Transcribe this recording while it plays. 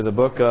The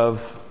book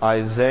of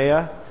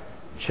Isaiah,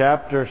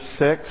 chapter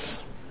 6.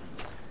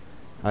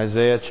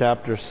 Isaiah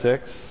chapter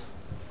 6.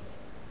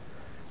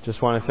 Just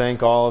want to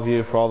thank all of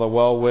you for all the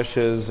well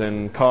wishes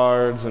and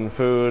cards and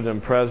food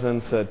and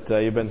presents that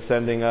you've been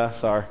sending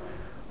us.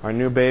 Our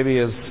new baby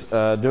is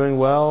doing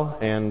well,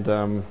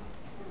 and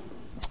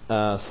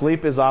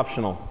sleep is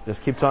optional.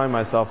 Just keep telling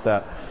myself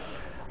that.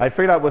 I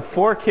figured out with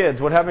 4 kids,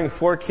 what having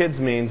 4 kids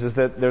means is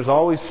that there's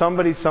always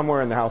somebody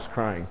somewhere in the house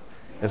crying,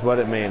 is what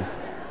it means.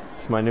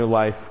 It's my new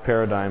life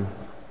paradigm.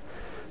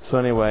 So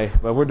anyway,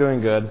 but we're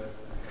doing good.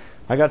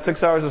 I got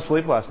 6 hours of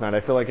sleep last night.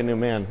 I feel like a new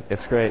man.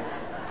 It's great.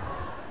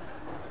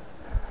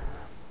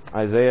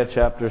 Isaiah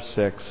chapter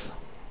 6.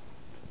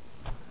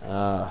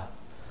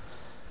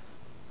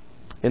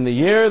 In the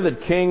year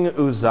that King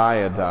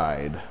Uzziah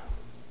died,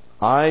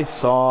 I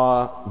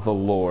saw the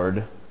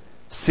Lord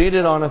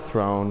seated on a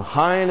throne,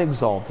 high and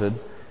exalted,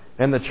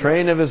 and the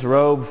train of his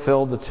robe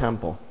filled the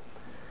temple.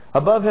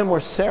 Above him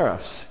were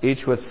seraphs,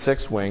 each with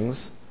 6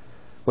 wings.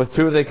 With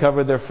 2 they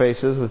covered their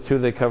faces, with 2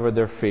 they covered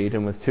their feet,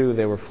 and with 2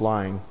 they were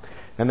flying.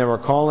 And they were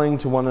calling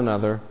to one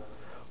another,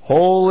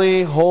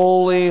 Holy,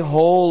 holy,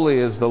 holy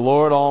is the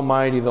Lord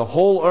Almighty. The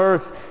whole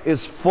earth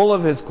is full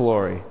of His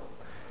glory.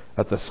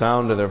 At the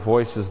sound of their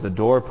voices, the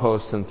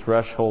doorposts and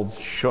thresholds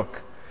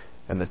shook,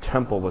 and the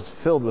temple was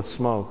filled with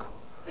smoke.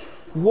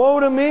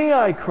 Woe to me,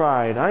 I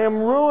cried. I am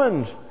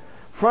ruined,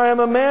 for I am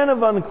a man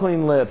of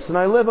unclean lips, and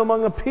I live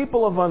among a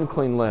people of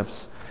unclean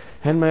lips.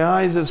 And my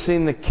eyes have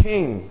seen the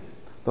King,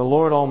 the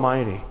Lord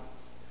Almighty.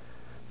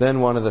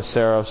 Then one of the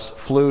seraphs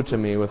flew to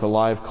me with a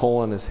live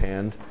coal in his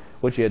hand,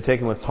 which he had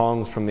taken with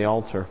tongs from the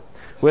altar.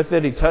 With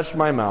it he touched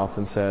my mouth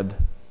and said,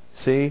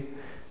 See,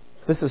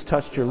 this has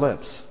touched your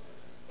lips.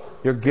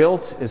 Your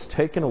guilt is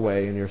taken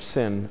away and your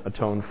sin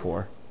atoned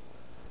for.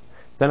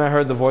 Then I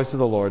heard the voice of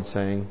the Lord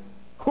saying,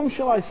 Whom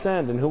shall I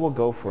send, and who will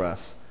go for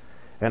us?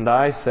 And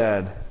I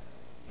said,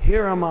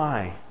 Here am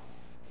I.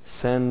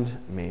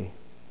 Send me.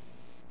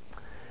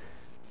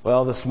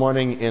 Well, this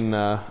morning in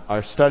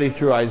our study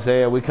through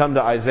Isaiah, we come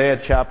to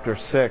Isaiah chapter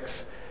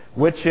 6,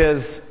 which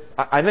is,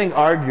 I think,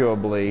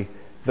 arguably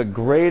the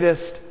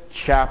greatest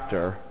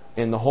chapter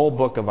in the whole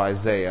book of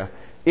Isaiah,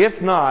 if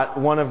not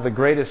one of the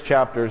greatest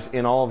chapters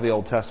in all of the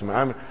Old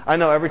Testament. I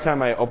know every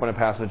time I open a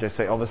passage, I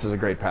say, oh, this is a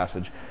great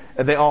passage.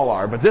 And they all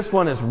are, but this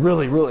one is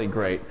really, really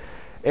great.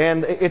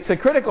 And it's a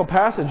critical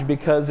passage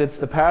because it's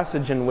the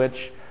passage in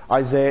which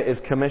Isaiah is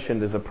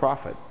commissioned as a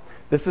prophet.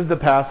 This is the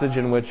passage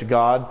in which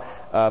God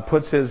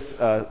puts His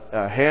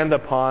hand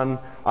upon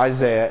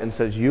Isaiah and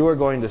says, You are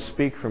going to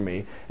speak for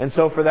me. And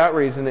so for that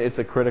reason, it's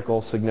a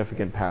critical,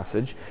 significant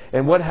passage.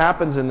 And what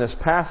happens in this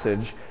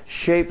passage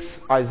shapes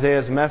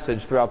Isaiah's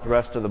message throughout the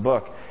rest of the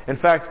book. In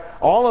fact,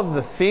 all of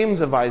the themes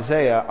of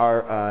Isaiah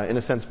are, in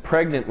a sense,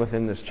 pregnant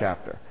within this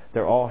chapter.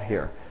 They're all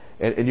here.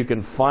 And you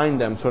can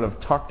find them sort of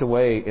tucked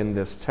away in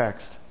this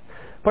text.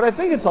 But I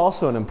think it's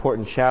also an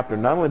important chapter,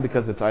 not only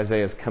because it's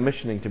Isaiah's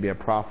commissioning to be a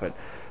prophet,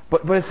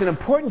 but it's an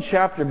important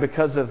chapter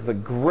because of the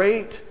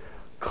great,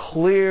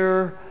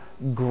 clear,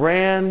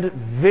 grand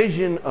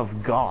vision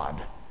of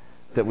God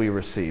that we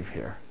receive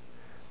here.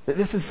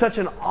 This is such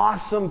an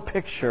awesome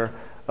picture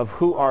of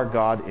who our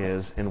God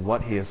is and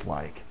what He is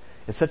like.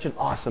 It's such an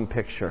awesome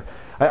picture.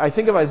 I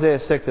think of Isaiah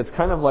 6, it's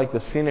kind of like the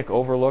scenic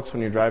overlooks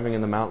when you're driving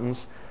in the mountains.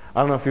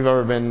 I don't know if you've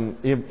ever been,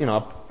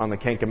 up on the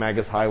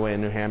Kankanaga Highway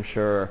in New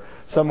Hampshire, or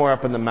somewhere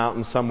up in the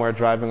mountains somewhere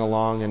driving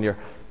along, and you're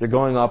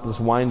going up this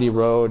windy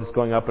road. It's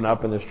going up,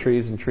 and there's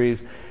trees and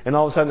trees, and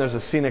all of a sudden there's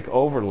a scenic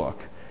overlook.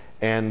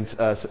 And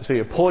so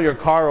you pull your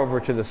car over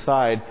to the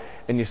side,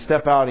 and you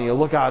step out, and you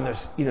look out, and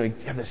there's, you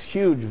have this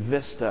huge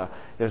vista.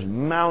 There's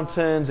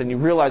mountains, and you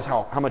realize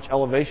how much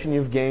elevation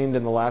you've gained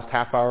in the last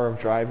half hour of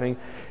driving.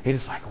 And you're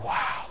just like,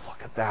 wow,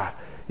 look at that.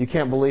 You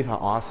can't believe how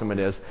awesome it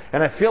is.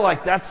 And I feel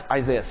like that's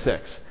Isaiah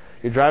 6.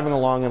 You're driving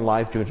along in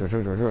life, doing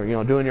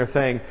your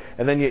thing,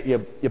 and then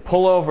you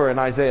pull over in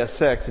Isaiah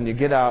 6, and you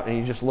get out, and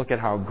you just look at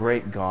how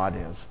great God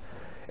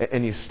is.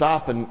 And you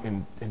stop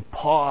and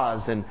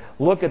pause and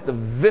look at the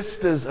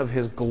vistas of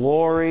His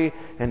glory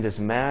and His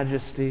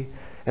majesty.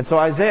 And so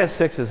Isaiah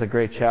 6 is a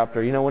great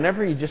chapter.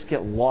 Whenever you just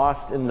get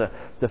lost in the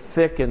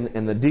thick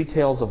and the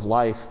details of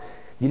life,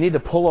 you need to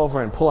pull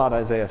over and pull out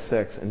Isaiah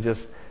 6 and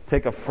just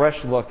take a fresh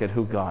look at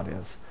who God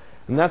is.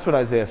 And that's what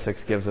Isaiah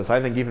 6 gives us.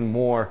 I think even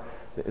more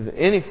than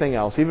anything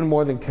else, even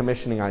more than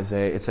commissioning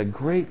Isaiah, it's a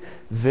great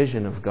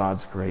vision of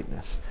God's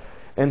greatness.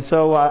 And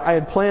so I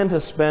had planned to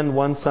spend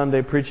one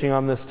Sunday preaching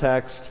on this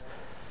text.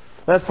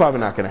 That's probably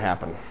not going to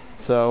happen.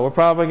 So we're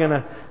probably going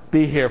to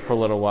be here for a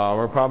little while.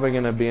 We're probably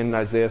going to be in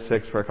Isaiah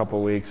 6 for a couple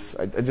of weeks.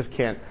 I just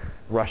can't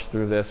rush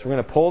through this. We're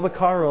going to pull the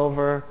car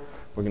over.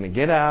 We're going to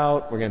get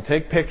out. We're going to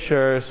take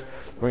pictures.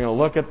 We're going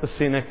to look at the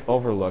scenic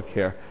overlook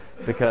here,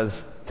 because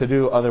to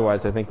do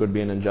otherwise, I think, would be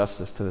an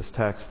injustice to this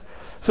text.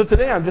 So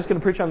today I'm just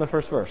going to preach on the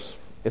first verse.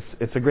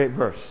 It's a great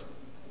verse.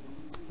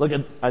 Look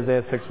at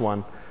Isaiah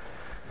 6:1.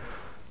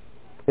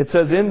 It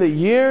says, In the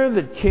year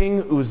that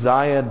King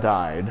Uzziah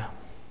died,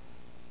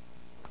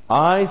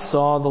 I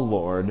saw the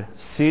Lord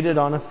seated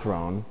on a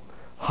throne,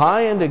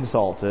 high and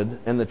exalted,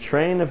 and the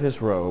train of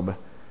his robe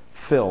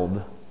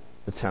filled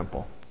the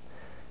temple.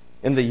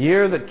 In the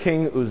year that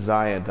King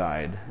Uzziah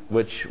died,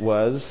 which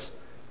was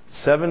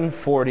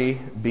 740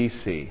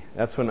 BC.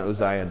 That's when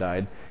Uzziah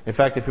died. In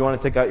fact, if you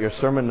want to take out your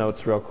sermon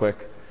notes real quick,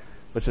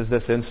 which is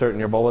this insert in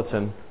your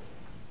bulletin,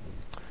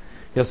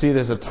 you'll see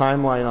there's a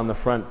timeline on the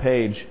front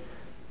page.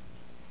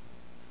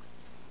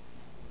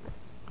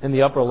 In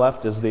the upper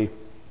left is the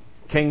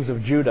kings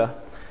of Judah,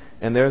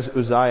 and there's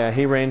Uzziah.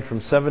 He reigned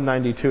from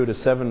 792 to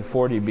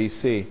 740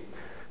 BC.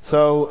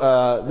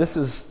 So this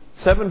is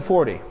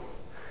 740.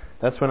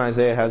 That's when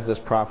Isaiah has this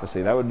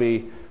prophecy. That would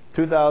be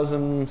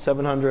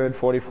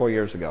 2,744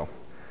 years ago.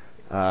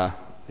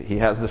 He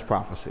has this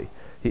prophecy.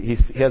 He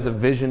has a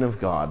vision of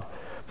God.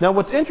 Now,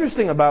 what's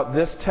interesting about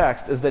this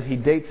text is that he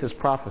dates his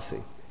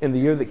prophecy in the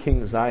year that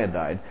King Uzziah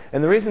died.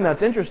 And the reason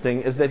that's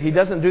interesting is that he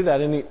doesn't do that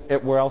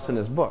anywhere else in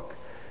his book.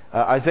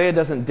 Isaiah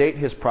doesn't date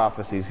his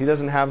prophecies. He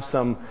doesn't have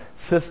some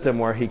system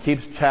where he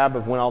keeps tab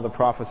of when all the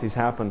prophecies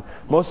happen.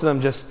 Most of them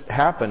just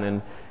happen,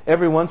 and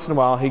every once in a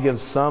while he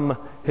gives some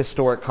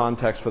historic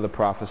context for the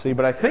prophecy.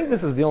 But I think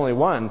this is the only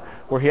one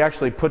where he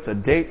actually puts a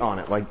date on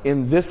it, like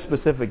in this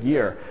specific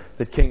year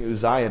that King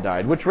Uzziah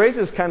died, which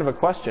raises kind of a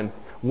question.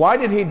 Why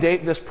did he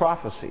date this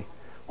prophecy?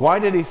 Why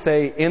did he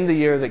say in the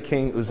year that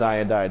King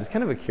Uzziah died? It's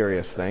kind of a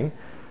curious thing.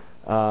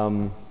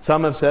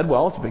 Some have said,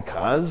 well, it's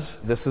because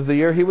this is the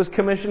year he was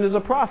commissioned as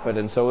a prophet,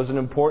 and so it was an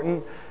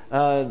important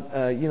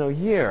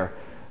year.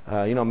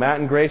 Matt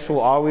and Grace will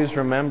always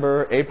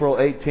remember April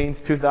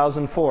 18th,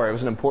 2004. It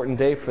was an important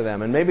day for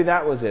them, and maybe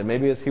that was it.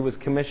 Maybe as he was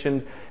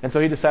commissioned, and so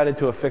he decided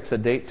to affix a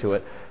date to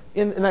it.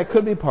 And that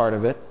could be part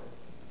of it.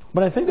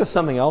 But I think there's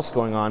something else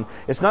going on.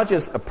 It's not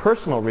just a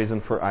personal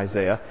reason for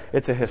Isaiah.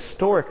 It's a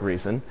historic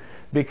reason,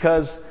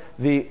 because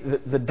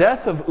the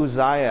death of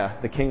Uzziah,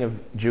 the king of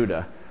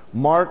Judah,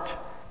 marked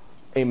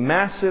a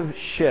massive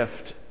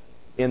shift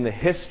in the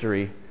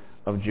history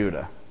of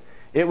Judah.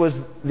 It was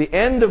the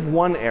end of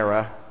one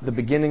era, the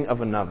beginning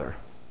of another.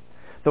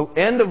 The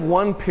end of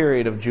one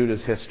period of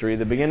Judah's history,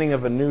 the beginning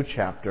of a new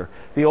chapter.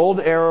 The old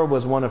era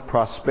was one of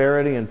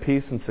prosperity and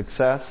peace and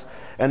success.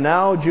 And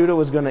now Judah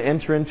was going to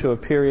enter into a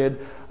period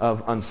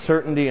of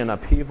uncertainty and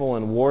upheaval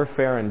and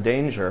warfare and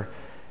danger.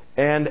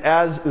 And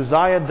as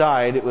Uzziah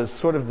died, it was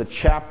sort of the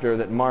chapter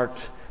that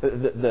marked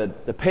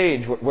the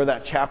page where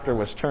that chapter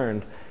was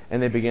turned,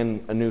 and they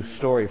begin a new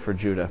story for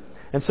Judah.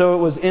 And so it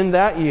was in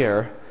that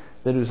year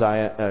that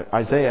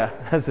Isaiah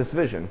has this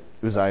vision.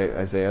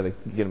 Isaiah, they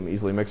get them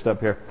easily mixed up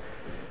here.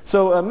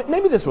 So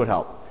maybe this would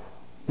help.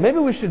 Maybe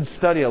we should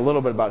study a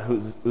little bit about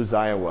who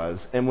Uzziah was.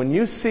 And when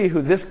you see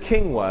who this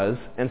king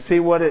was and see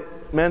what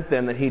it meant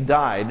then that he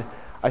died,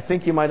 I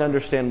think you might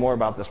understand more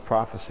about this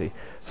prophecy.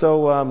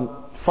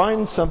 So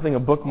find something, a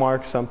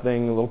bookmark,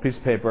 something, a little piece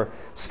of paper,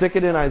 stick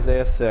it in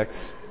Isaiah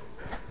 6.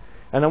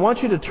 And I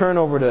want you to turn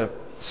over to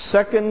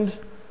 2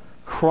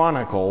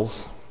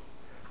 Chronicles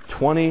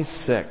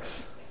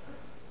 26.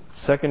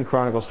 2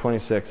 Chronicles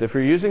 26. If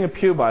you're using a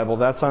Pew Bible,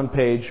 that's on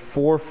page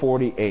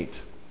 448.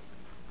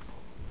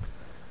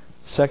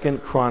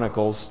 2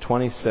 Chronicles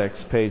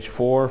 26, page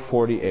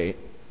 448.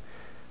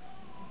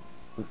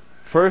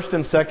 1st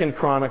and 2nd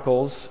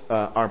Chronicles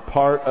are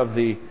part of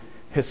the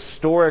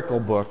historical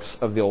books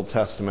of the Old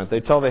Testament. They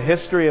tell the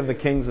history of the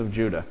kings of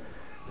Judah.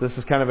 This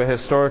is kind of a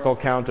historical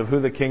account of who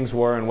the kings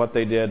were and what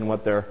they did and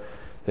what their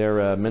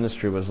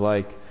ministry was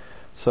like.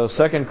 So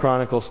 2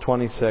 Chronicles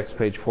 26,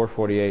 page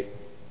 448.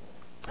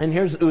 And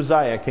here's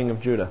Uzziah, king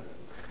of Judah.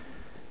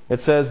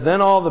 It says,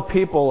 Then all the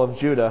people of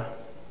Judah,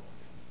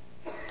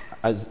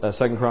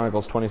 2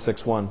 Chronicles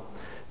 26:1.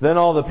 Then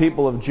all the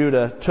people of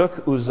Judah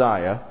took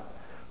Uzziah,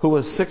 who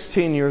was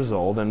 16 years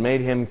old, and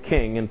made him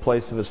king in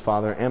place of his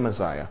father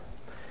Amaziah.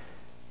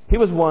 He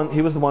was the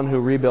one who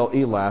rebuilt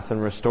Elath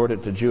and restored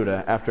it to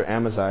Judah after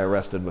Amaziah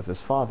rested with his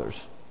fathers.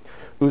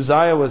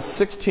 Uzziah was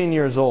 16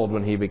 years old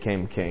when he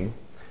became king.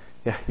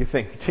 Yeah, you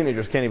think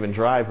teenagers can't even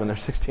drive when they're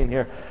 16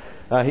 here.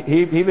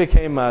 He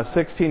became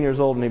 16 years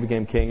old when he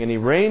became king, and he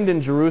reigned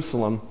in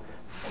Jerusalem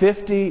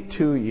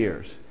 52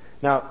 years.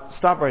 Now,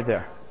 stop right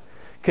there.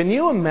 Can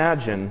you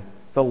imagine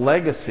the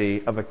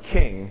legacy of a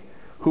king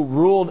who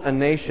ruled a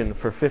nation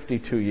for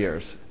 52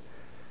 years?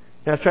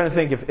 I was trying to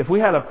think, if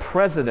we had a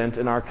president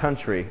in our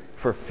country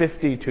for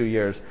 52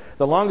 years,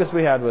 the longest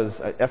we had was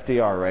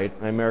FDR,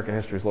 right? My American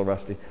history is a little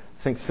rusty.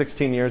 I think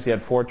 16 years, he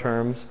had 4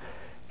 terms.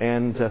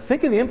 And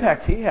think of the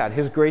impact he had,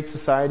 his Great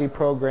Society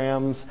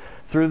programs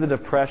through the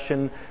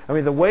Depression. I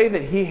mean, the way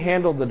that he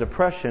handled the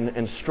Depression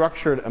and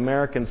structured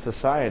American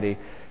society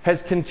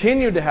has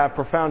continued to have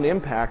profound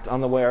impact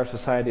on the way our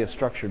society is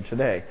structured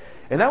today.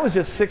 And that was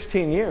just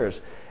 16 years.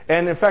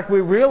 And in fact,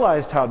 we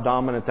realized how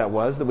dominant that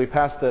was, that we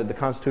passed the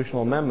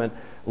constitutional amendment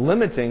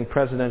limiting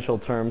presidential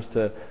terms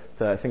to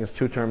I think it's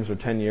 2 terms or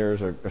 10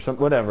 years or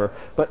something, whatever.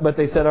 But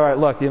they said, all right,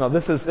 look,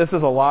 this is a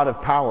lot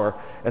of power,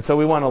 and so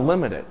we want to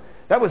limit it.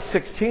 That was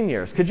 16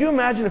 years. Could you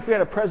imagine if we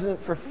had a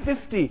president for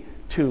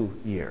 52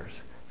 years?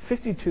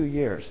 52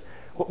 years.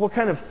 What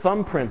kind of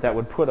thumbprint that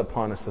would put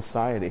upon a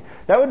society?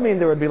 That would mean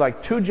there would be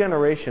like 2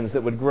 generations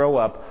that would grow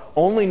up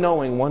only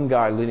knowing one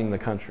guy leading the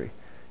country.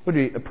 It would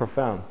be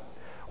profound.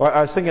 Or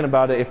I was thinking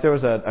about it, if there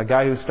was a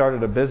guy who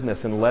started a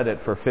business and led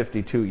it for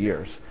 52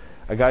 years.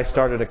 A guy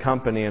started a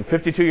company, and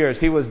 52 years,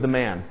 he was the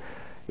man.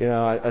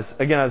 I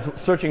was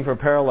searching for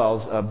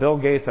parallels. Bill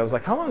Gates, I was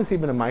like, how long has he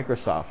been at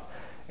Microsoft?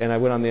 And I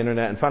went on the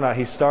internet and found out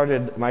he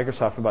started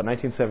Microsoft in about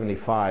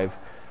 1975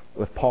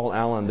 with Paul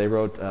Allen. They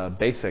wrote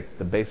BASIC,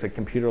 the basic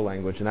computer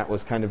language, and that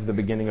was kind of the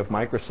beginning of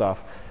Microsoft.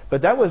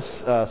 But that was,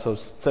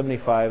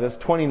 75, that's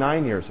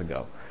 29 years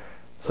ago.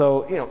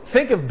 So,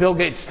 think if Bill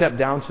Gates stepped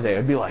down today.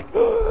 It'd be like,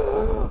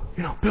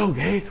 Bill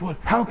Gates,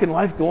 how can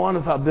life go on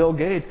without Bill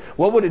Gates?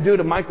 What would it do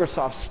to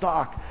Microsoft's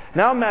stock?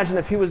 Now imagine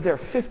if he was there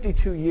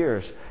 52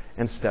 years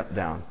and stepped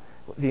down.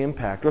 The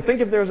impact. Or think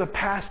if there was a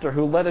pastor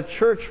who led a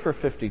church for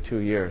 52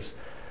 years.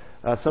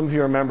 Some of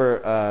you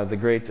remember the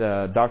great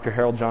Dr.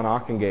 Harold John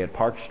Ockengay at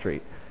Park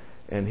Street.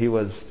 And he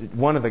was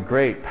one of the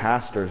great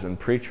pastors and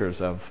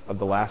preachers of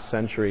the last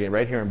century,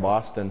 right here in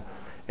Boston.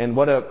 And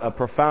what a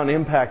profound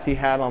impact he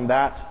had on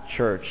that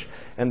church,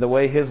 and the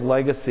way his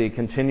legacy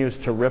continues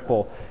to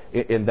ripple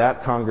in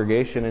that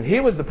congregation. And he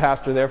was the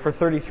pastor there for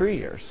 33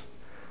 years.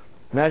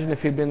 Imagine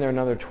if he'd been there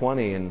another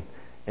 20 and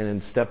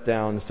then stepped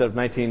down instead of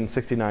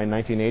 1969,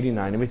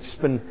 1989. I mean, it's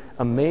just been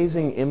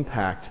amazing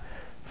impact.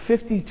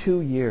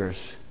 52 years.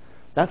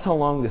 That's how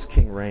long this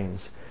king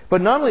reigns. But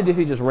not only did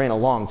he just reign a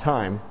long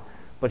time,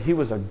 but he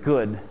was a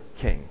good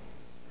king.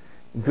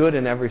 Good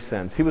in every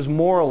sense. He was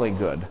morally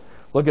good.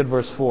 Look at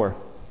verse 4.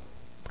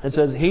 It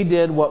says, he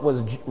did what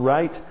was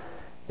right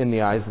in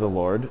the eyes of the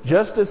Lord,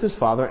 just as his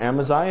father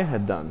Amaziah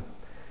had done.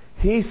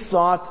 He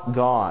sought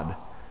God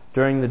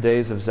during the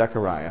days of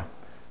Zechariah,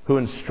 who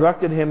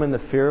instructed him in the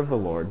fear of the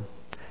Lord.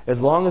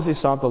 As long as he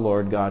sought the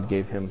Lord, God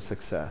gave him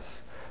success.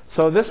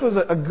 So this was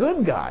a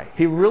good guy.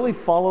 He really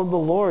followed the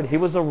Lord. He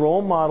was a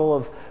role model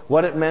of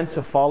what it meant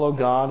to follow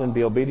God and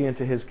be obedient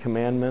to His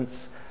commandments.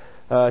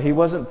 He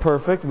wasn't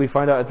perfect. We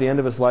find out at the end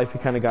of his life he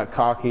kind of got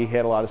cocky. He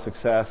had a lot of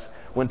success.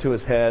 Went to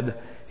his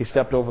head. He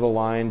stepped over the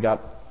line,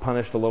 got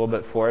punished a little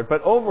bit for it.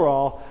 But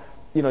overall,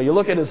 you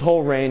look at his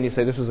whole reign, you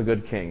say this was a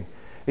good king.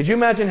 Did you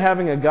imagine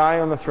having a guy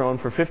on the throne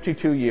for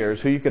 52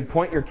 years who you could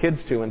point your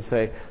kids to and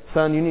say,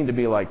 son, you need to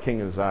be like King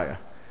Uzziah?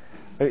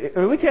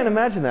 We can't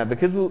imagine that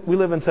because we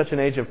live in such an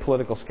age of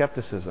political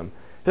skepticism.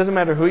 It doesn't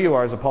matter who you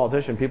are as a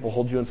politician, people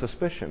hold you in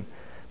suspicion.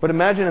 But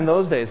imagine in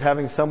those days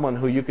having someone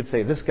who you could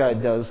say, this guy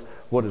does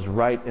what is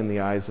right in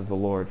the eyes of the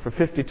Lord for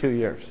 52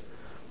 years.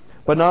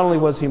 But not only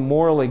was he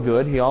morally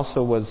good, he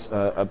also was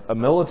a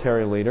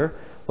military leader.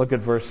 Look at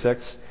verse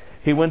 6.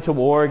 He went to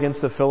war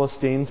against the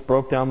Philistines,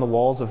 broke down the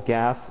walls of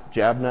Gath,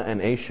 Jabneh,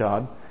 and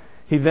Ashdod.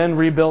 He then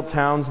rebuilt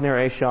towns near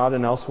Ashdod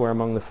and elsewhere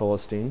among the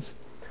Philistines.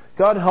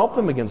 God helped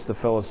him against the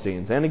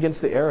Philistines and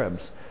against the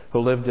Arabs who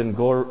lived in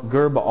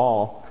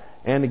Gur-Baal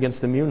and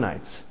against the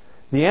Meunites.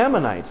 The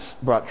Ammonites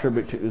brought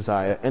tribute to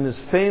Uzziah, and his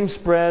fame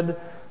spread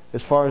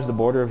as far as the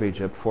border of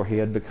Egypt, for he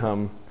had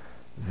become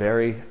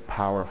very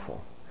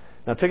powerful.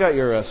 Now take out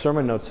your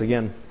sermon notes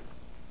again.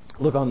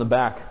 Look on the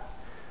back.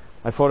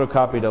 I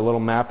photocopied a little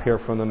map here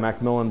from the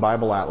Macmillan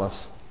Bible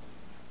Atlas.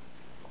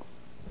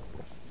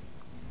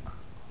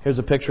 Here's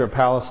a picture of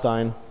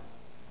Palestine.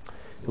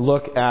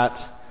 Look at,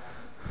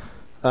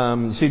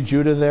 you see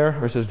Judah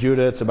there? Or it says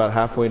Judah, it's about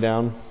halfway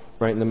down,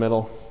 right in the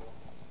middle.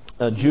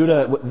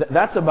 Judah,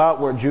 that's about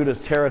where Judah's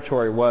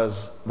territory was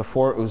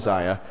before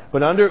Uzziah.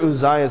 But under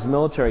Uzziah's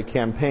military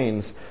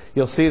campaigns,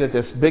 you'll see that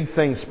this big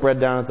thing spread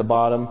down at the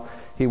bottom.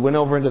 He went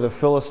over into the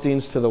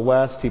Philistines to the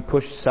west. He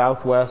pushed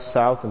southwest,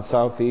 south, and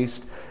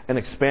southeast and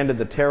expanded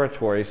the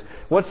territories.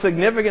 What's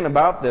significant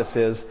about this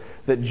is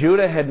that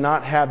Judah had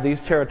not had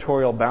these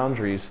territorial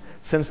boundaries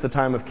since the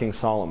time of King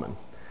Solomon,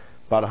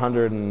 about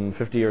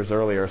 150 years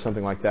earlier or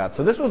something like that.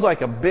 So this was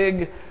like a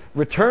big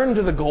return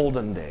to the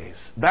golden days,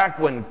 back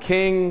when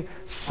King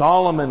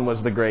Solomon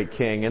was the great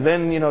king. And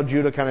then,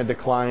 Judah kind of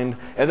declined.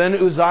 And then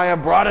Uzziah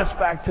brought us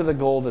back to the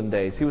golden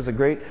days. He was a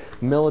great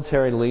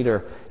military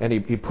leader, and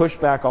he pushed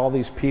back all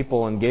these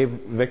people and gave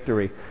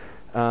victory.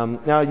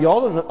 Now, you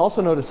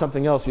also notice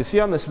something else. You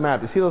see on this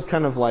map, you see those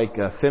kind of like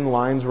thin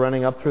lines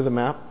running up through the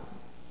map?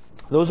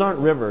 Those aren't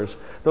rivers.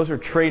 Those are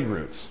trade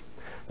routes.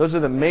 Those are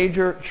the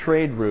major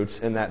trade routes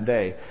in that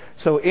day.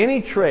 So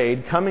any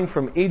trade coming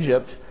from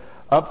Egypt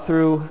up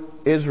through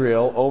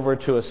Israel over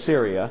to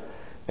Assyria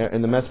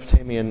in the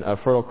Mesopotamian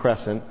Fertile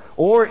Crescent,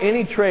 or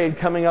any trade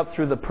coming up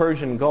through the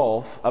Persian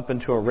Gulf up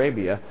into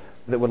Arabia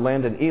that would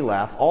land in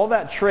Elath, all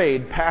that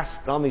trade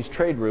passed on these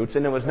trade routes,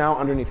 and it was now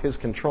underneath his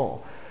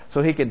control.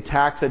 So he could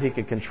tax it, he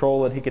could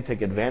control it, he could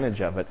take advantage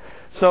of it.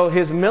 So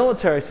his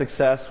military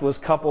success was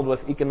coupled with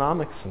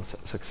economic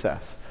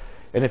success.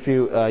 And if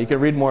you can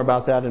read more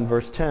about that in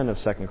verse 10 of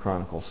 2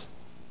 Chronicles.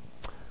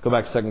 Go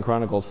back to 2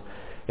 Chronicles.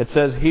 It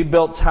says, he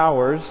built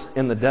towers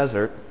in the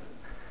desert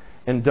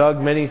and dug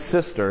many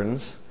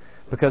cisterns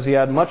because he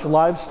had much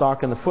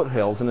livestock in the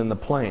foothills and in the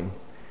plain.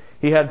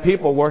 He had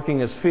people working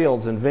his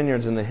fields and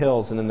vineyards in the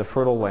hills and in the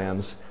fertile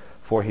lands,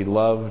 for he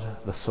loved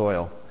the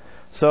soil.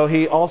 So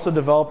he also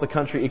developed the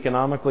country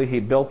economically. He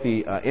built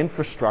the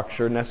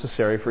infrastructure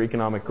necessary for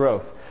economic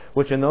growth,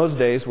 which in those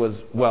days was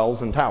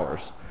wells and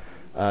towers.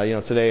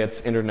 Today it's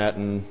internet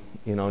and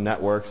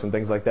networks and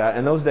things like that.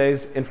 In those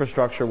days,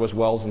 infrastructure was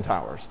wells and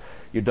towers.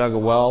 You dug a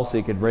well so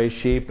you could raise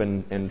sheep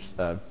and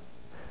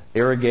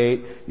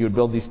irrigate. You would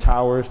build these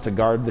towers to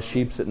guard the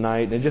sheep at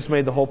night. And it just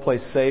made the whole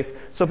place safe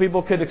so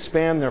people could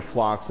expand their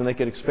flocks and they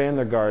could expand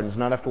their gardens,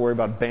 not have to worry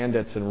about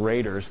bandits and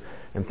raiders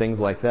and things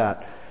like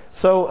that.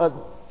 So,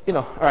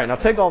 all right, now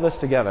take all this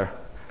together.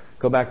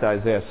 Go back to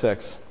Isaiah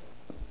 6.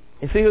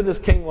 You see who this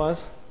king was?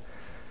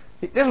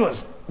 This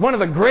was one of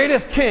the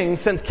greatest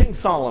kings since King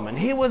Solomon.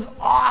 He was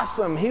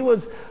awesome. He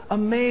was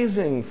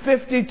amazing.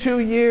 52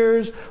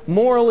 years,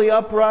 morally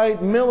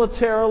upright,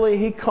 militarily,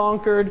 he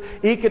conquered.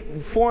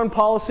 Foreign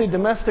policy,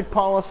 domestic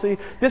policy.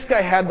 This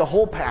guy had the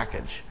whole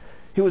package.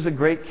 He was a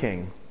great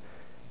king.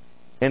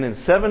 And in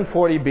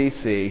 740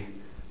 BC,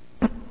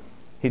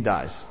 he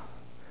dies.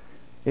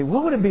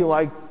 What would it be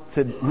like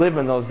to live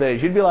in those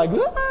days? You'd be like,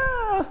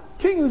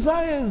 King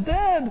Uzziah is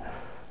dead.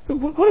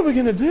 What are we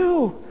going to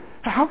do?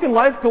 How can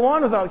life go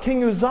on without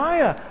King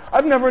Uzziah?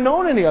 I've never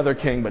known any other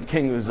king but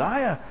King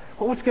Uzziah.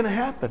 Well, what's going to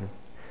happen?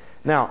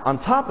 Now, on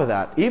top of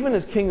that, even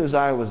as King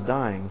Uzziah was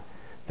dying,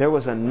 there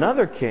was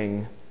another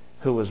king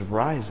who was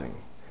rising.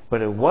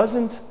 But it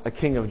wasn't a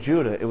king of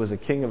Judah. It was a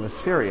king of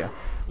Assyria.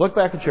 Look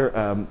back at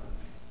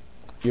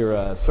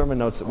your sermon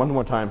notes one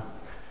more time.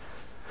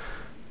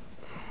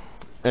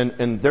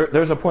 And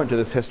there's a point to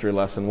this history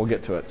lesson. We'll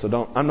get to it.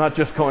 So I'm not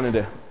just going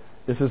into...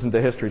 This isn't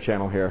the History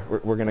Channel here.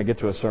 We're going to get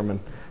to a sermon.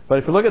 But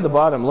if you look at the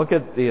bottom, look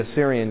at the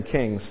Assyrian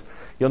kings.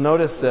 You'll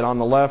notice that on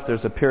the left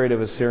there's a period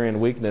of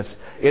Assyrian weakness.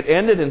 It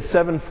ended in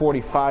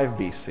 745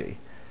 BC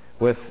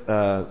with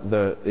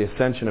the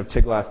ascension of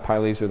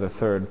Tiglath-Pileser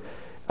III.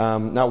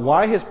 Now,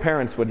 why his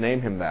parents would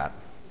name him that,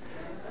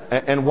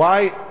 and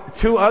why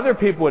two other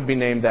people would be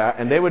named that,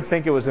 and they would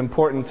think it was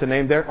important to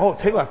name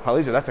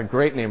Tiglath-Pileser, that's a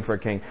great name for a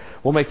king.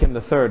 We'll make him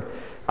the third.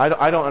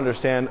 I don't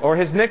understand. Or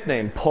his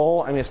nickname,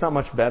 Pul. it's not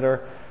much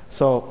better.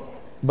 So,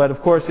 but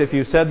of course, if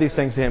you said these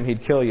things to him,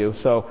 he'd kill you.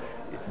 So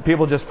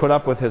people just put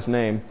up with his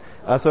name.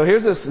 So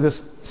here's this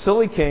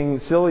silly king,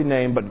 silly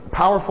name, but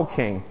powerful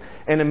king.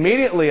 And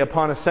immediately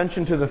upon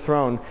ascension to the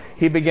throne,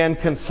 he began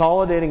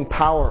consolidating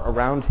power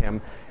around him.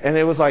 And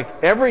it was like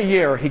every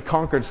year he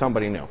conquered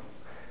somebody new.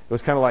 It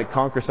was kind of like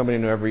conquer somebody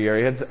new every year.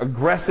 He had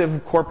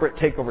aggressive corporate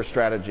takeover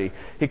strategy.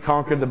 He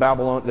conquered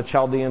the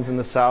Chaldeans in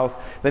the south.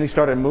 Then he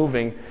started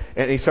moving.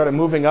 And he started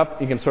moving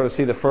up. You can sort of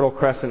see the Fertile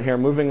Crescent here,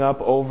 moving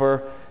up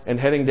over and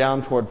heading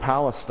down toward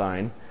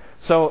Palestine.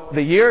 So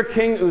the year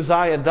King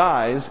Uzziah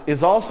dies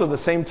is also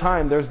the same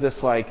time there's this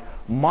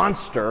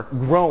monster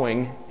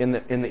growing in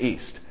the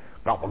east.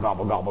 Gobble,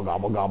 gobble, gobble,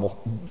 gobble,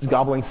 gobble.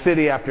 Gobbling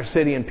city after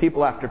city and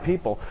people after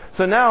people.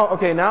 So now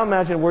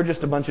imagine we're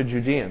just a bunch of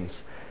Judeans.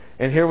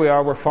 And here we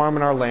are, we're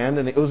farming our land,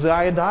 and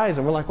Uzziah dies,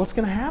 and we're like, what's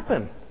going to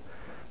happen?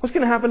 What's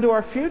going to happen to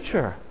our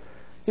future?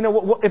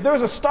 If there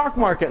was a stock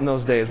market in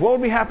those days, what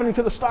would be happening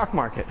to the stock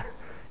market?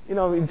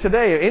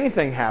 Today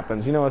anything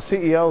happens. A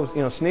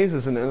CEO,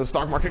 sneezes and the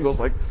stock market goes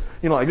like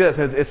this.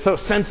 It's so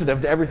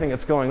sensitive to everything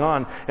that's going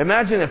on.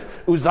 Imagine if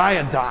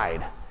Uzziah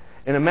died.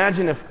 And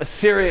imagine if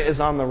Assyria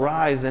is on the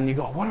rise and you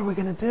go, what are we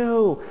going to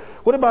do?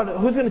 What about,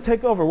 who's going to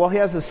take over? Well, he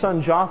has his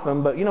son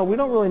Jotham, but we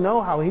don't really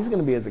know how he's going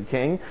to be as a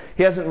king.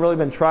 He hasn't really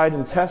been tried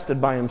and tested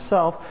by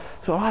himself.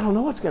 So I don't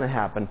know what's going to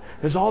happen.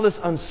 There's all this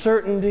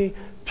uncertainty,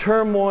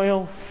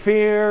 turmoil,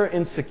 fear,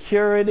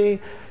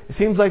 insecurity. It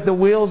seems like the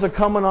wheels are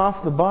coming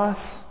off the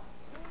bus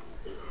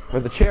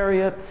or the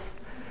chariot.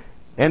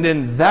 And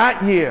in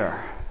that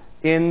year,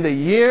 in the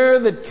year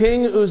that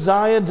King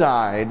Uzziah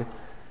died,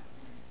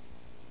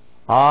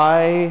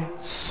 I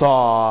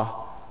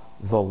saw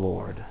the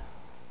Lord.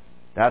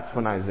 That's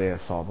when Isaiah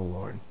saw the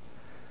Lord.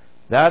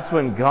 That's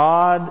when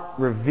God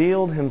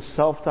revealed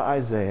himself to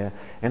Isaiah,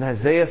 and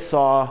Isaiah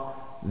saw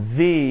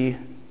the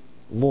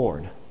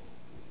Lord,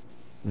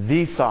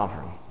 the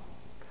sovereign.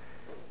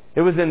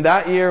 It was in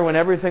that year when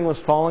everything was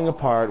falling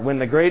apart, when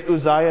the great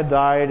Uzziah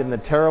died and the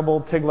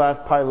terrible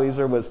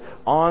Tiglath-Pileser was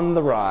on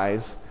the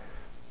rise.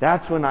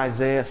 That's when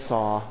Isaiah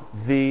saw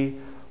the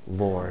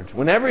Lord.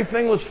 When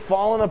everything was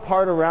falling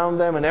apart around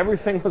them and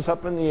everything was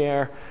up in the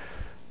air,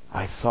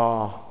 I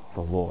saw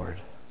the Lord.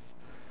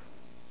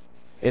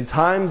 In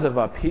times of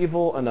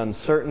upheaval and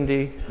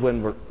uncertainty,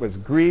 when there's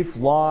grief,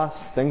 loss,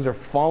 things are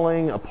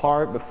falling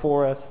apart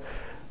before us,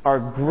 our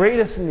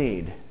greatest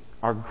need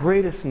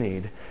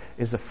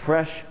is a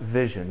fresh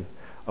vision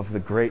of the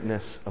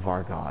greatness of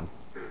our God.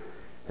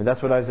 And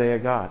that's what Isaiah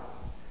got.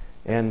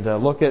 And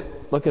look at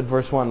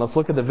verse 1. Let's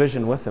look at the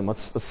vision with him.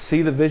 Let's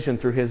see the vision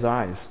through his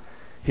eyes.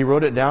 He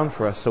wrote it down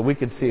for us so we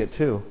could see it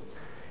too.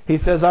 He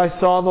says, I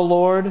saw the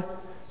Lord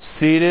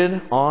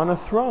seated on a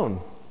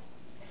throne.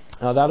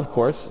 Now that, of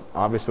course,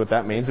 obviously what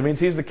that means. It means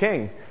he's the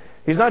king.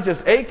 He's not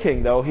just a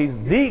king, though. He's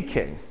the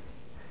king.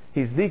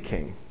 He's the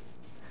king.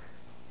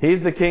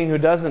 He's the king who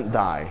doesn't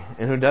die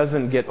and who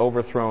doesn't get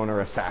overthrown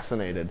or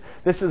assassinated.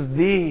 This is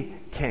the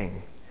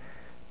king.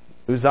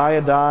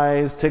 Uzziah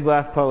dies,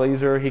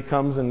 Tiglath-Pileser, he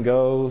comes and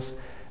goes.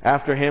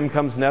 After him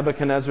comes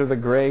Nebuchadnezzar the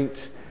Great.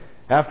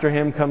 After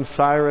him comes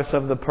Cyrus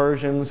of the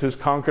Persians, who's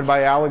conquered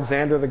by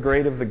Alexander the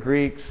Great of the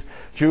Greeks,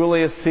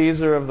 Julius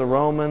Caesar of the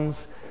Romans,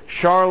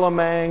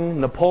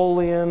 Charlemagne,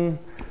 Napoleon,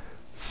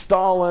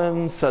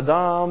 Stalin,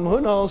 Saddam, who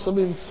knows,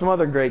 some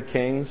other great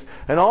kings.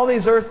 And all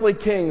these earthly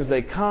kings,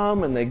 they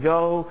come and they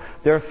go.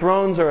 Their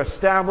thrones are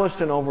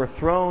established and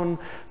overthrown.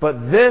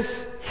 But this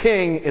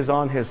king is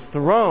on his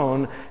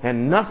throne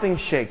and nothing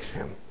shakes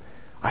him.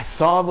 I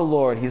saw the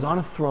Lord. He's on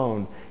a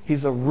throne.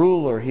 He's a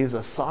ruler. He's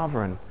a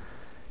sovereign.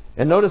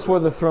 And notice where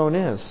the throne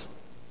is.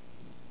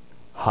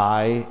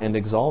 High and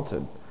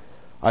exalted.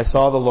 I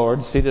saw the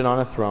Lord seated on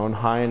a throne,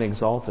 high and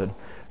exalted.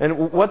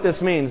 And what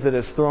this means, that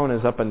his throne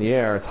is up in the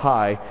air, it's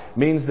high,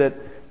 means that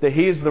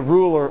he is the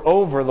ruler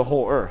over the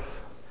whole earth.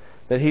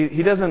 That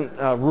he doesn't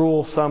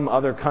rule some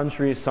other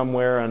country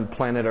somewhere on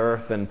planet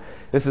Earth, and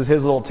this is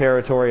his little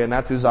territory, and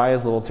that's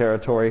Uzziah's little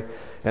territory,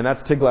 and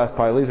that's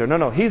Tiglath-Pileser.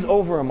 No, he's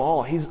over them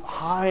all. He's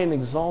high and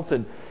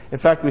exalted. In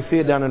fact, we see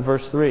it down in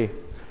verse 3.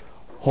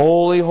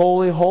 Holy,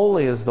 holy,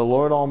 holy is the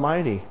Lord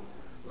Almighty.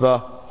 The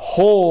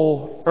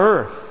whole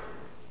earth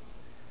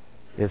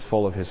is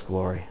full of His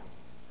glory.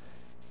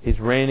 He's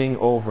reigning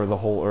over the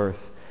whole earth.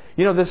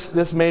 You know,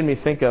 this made me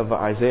think of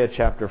Isaiah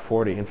chapter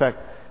 40. In fact,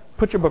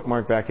 put your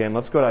bookmark back in.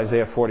 Let's go to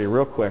Isaiah 40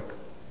 real quick.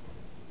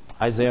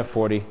 Isaiah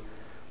 40.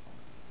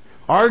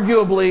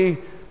 Arguably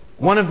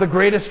one of the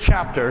greatest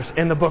chapters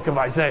in the book of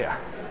Isaiah.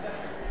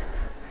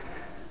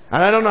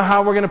 And I don't know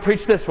how we're going to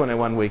preach this one in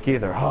 1 week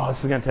either. Oh,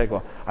 this is going to take a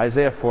while.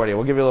 Isaiah 40.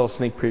 We'll give you a little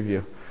sneak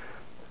preview.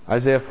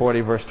 Isaiah 40,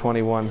 verse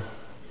 21.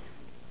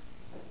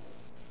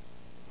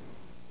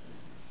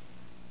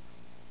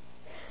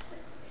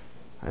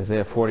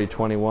 Isaiah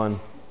 40:21.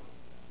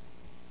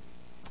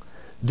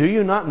 Do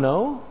you not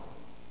know?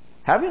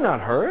 Have you not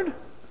heard?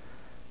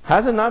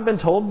 Has it not been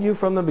told you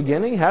from the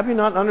beginning? Have you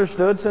not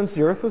understood since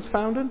the earth was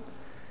founded?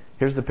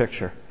 Here's the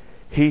picture.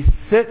 He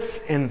sits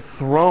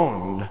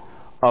enthroned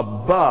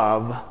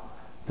above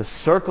the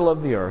circle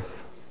of the earth,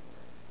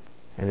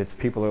 and its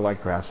people are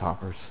like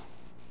grasshoppers.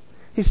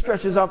 He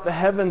stretches out the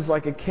heavens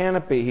like a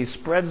canopy. He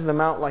spreads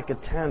them out like a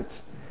tent.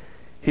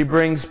 He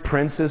brings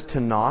princes to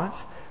naught,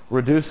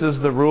 reduces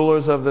the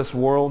rulers of this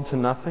world to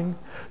nothing.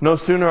 No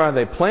sooner are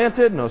they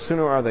planted, no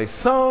sooner are they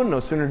sown, no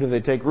sooner do they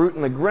take root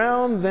in the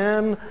ground,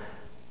 than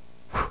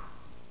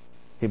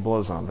He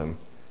blows on them,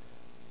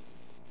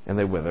 and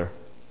they wither,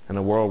 and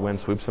the whirlwind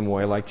sweeps them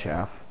away like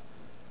chaff.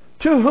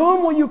 To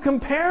whom will you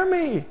compare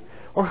me?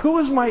 Or who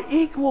is my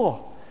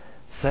equal?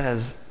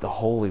 Says the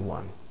Holy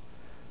One.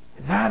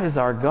 That is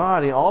our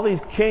God. All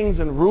these kings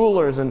and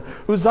rulers, and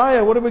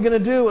Uzziah, what are we going to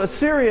do?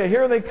 Assyria,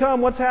 here they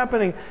come, what's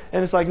happening?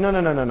 And it's like,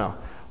 no.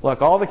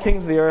 Look, all the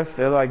kings of the earth,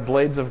 they're like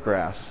blades of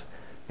grass.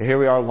 Here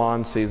we are,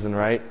 lawn season,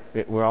 right?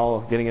 We're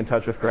all getting in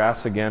touch with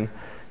grass again.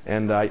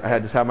 And I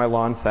had to have my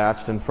lawn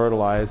thatched and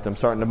fertilized. I'm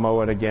starting to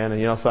mow it again.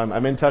 And, so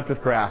I'm in touch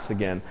with grass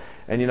again.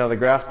 And, the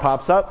grass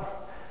pops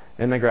up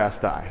and the grass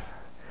dies.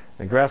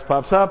 The grass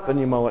pops up and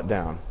you mow it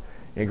down.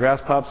 And grass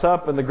pops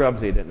up and the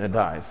grubs eat it and it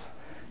dies.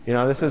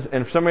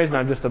 And for some reason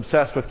I'm just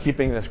obsessed with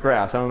keeping this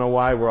grass. I don't know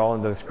why we're all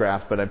into this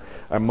grass, but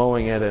I'm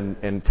mowing it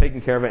and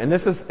taking care of it.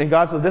 And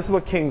God said, this is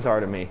what kings are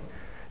to me.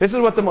 This is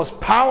what the most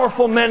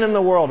powerful men in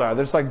the world are.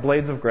 They're just like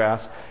blades of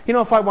grass.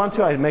 If I want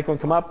to, I make one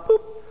come up,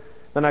 boop.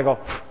 Then I go,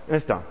 and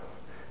it's done.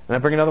 And I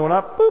bring another one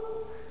up, boop.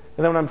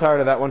 And then when I'm tired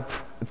of that one,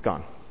 it's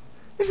gone.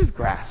 This is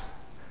grass.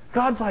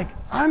 God's like,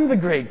 I'm the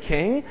great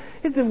king.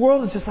 The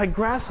world is just like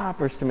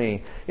grasshoppers to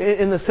me,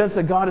 in the sense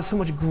that God is so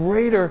much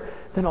greater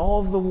than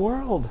all of the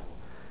world.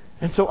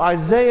 And so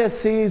Isaiah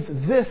sees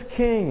this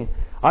king.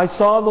 I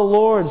saw the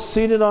Lord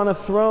seated on a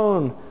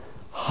throne,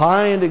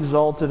 high and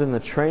exalted, and the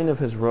train of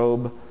His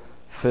robe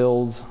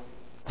filled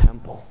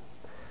temple.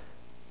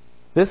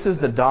 This is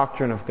the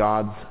doctrine of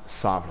God's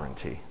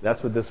sovereignty.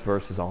 That's what this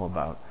verse is all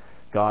about.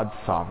 God's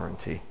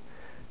sovereignty.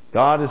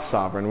 God is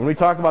sovereign. When we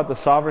talk about the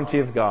sovereignty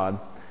of God,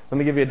 let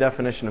me give you a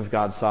definition of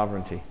God's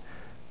sovereignty.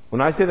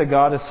 When I say that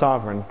God is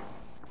sovereign,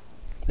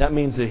 that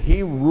means that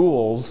He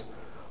rules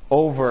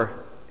over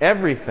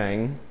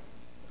everything,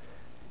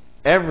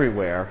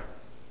 everywhere,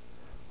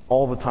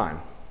 all the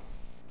time.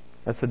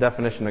 That's the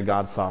definition of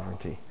God's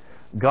sovereignty.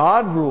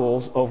 God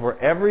rules over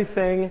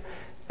everything,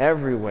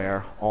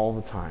 everywhere, all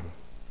the time.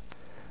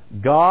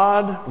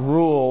 God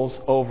rules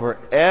over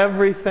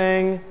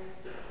everything,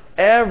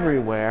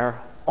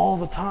 everywhere, all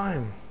the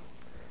time.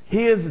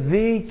 He is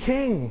the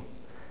king.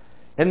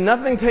 And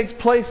nothing takes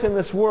place in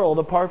this world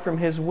apart from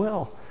His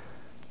will.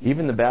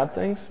 Even the bad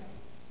things?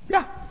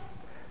 Yeah.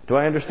 Do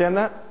I understand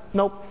that?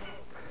 Nope.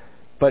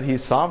 But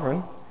He's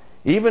sovereign.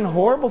 Even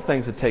horrible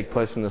things that take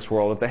place in this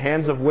world at the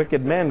hands of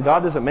wicked men.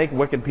 God doesn't make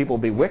wicked people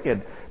be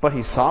wicked, but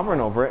He's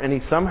sovereign over it, and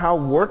He's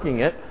somehow working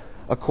it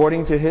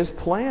according to His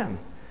plan.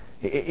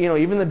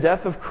 Even the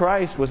death of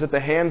Christ was at the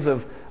hands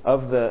of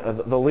of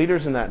the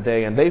leaders in that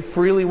day, and they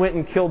freely went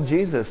and killed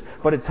Jesus.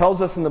 But it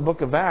tells us in the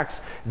book of Acts,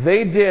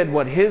 they did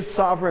what His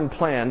sovereign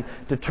plan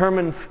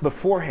determined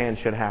beforehand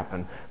should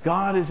happen.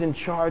 God is in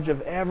charge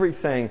of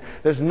everything.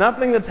 There's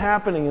nothing that's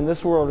happening in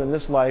this world, in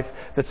this life,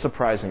 that's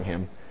surprising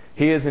Him.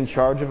 He is in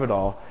charge of it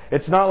all.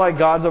 It's not like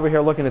God's over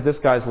here looking at this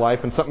guy's life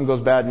and something goes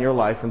bad in your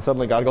life and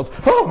suddenly God goes,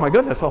 oh my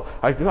goodness,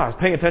 I was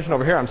paying attention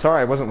over here. I'm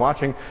sorry I wasn't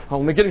watching.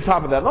 Let me get on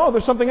top of that. Oh,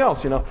 there's something else.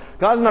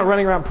 God's not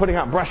running around putting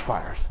out brush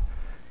fires.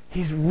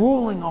 He's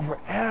ruling over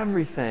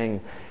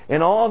everything.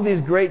 And all of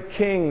these great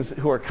kings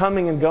who are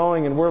coming and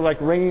going, and we're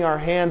like wringing our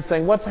hands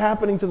saying, what's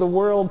happening to the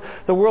world?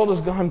 The world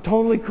has gone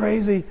totally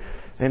crazy.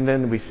 And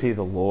then we see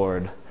the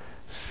Lord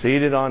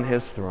seated on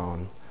His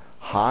throne,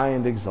 high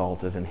and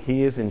exalted, and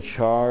He is in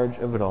charge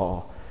of it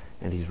all,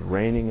 and He's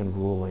reigning and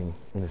ruling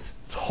in His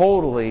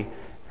totally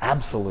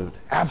absolute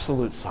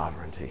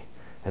sovereignty,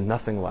 and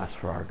nothing less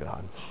for our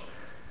God.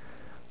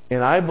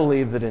 And I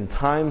believe that in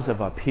times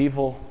of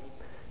upheaval,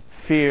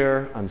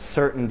 fear,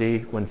 uncertainty,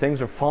 when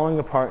things are falling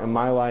apart in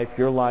my life,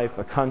 your life,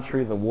 a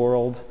country, the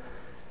world,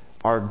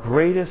 our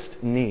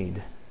greatest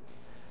need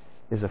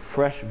is a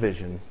fresh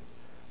vision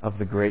of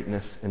the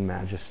greatness and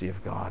majesty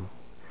of God.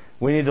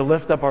 We need to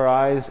lift up our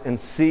eyes and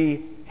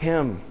see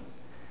Him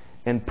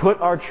and put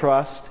our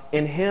trust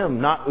in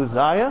Him. Not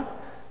Uzziah,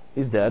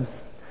 he's dead.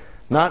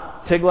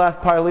 Not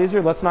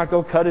Tiglath-Pileser, let's not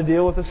go cut a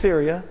deal with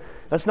Assyria.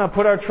 Let's not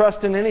put our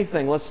trust in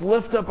anything. Let's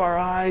lift up our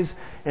eyes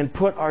and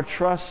put our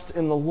trust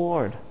in the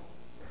Lord.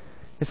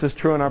 This is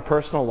true in our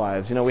personal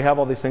lives. We have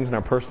all these things in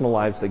our personal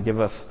lives that give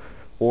us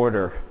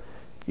order,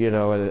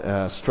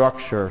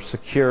 structure,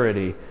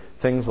 security,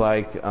 things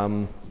like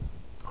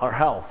our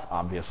health,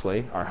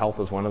 obviously. Our health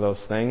is one of those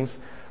things.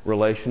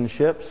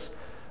 Relationships,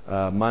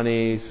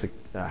 money,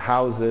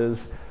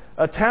 houses,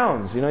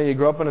 towns. You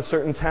grow up in a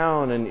certain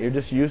town and you're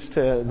just used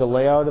to the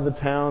layout of the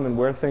town and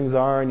where things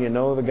are, and you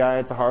know the guy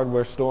at the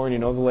hardware store and you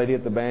know the lady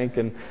at the bank,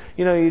 and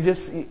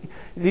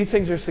these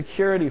things are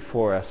security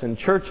for us. And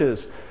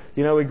churches,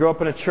 we grow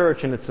up in a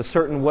church and it's a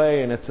certain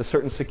way and it's a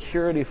certain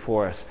security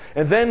for us.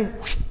 And then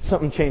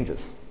something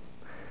changes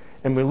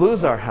and we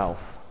lose our health.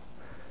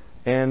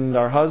 And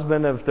our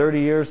husband of 30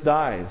 years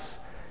dies.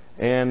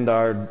 And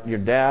your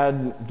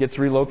dad gets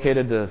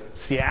relocated to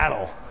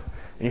Seattle.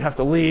 And you have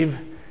to leave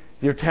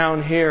your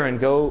town here and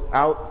go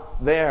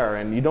out there.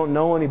 And you don't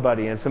know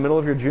anybody. And it's the middle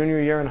of your junior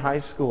year in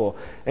high school.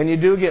 And you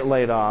do get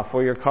laid off.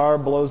 Or your car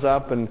blows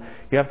up and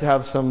you have to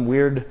have some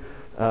weird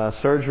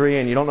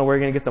surgery. And you don't know where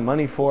you're going to get the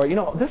money for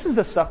it. This is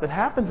the stuff that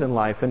happens in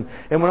life. And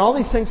when all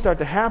these things start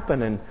to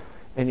happen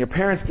and your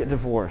parents get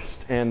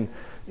divorced and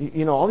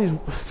all these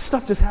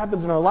stuff just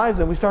happens in our lives,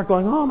 and we start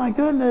going, oh my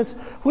goodness,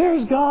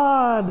 where's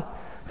God?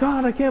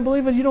 God, I can't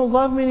believe it. You don't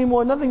love me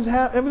anymore.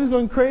 Everything's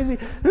going crazy.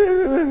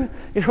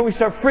 We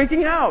start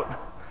freaking out.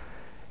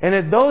 And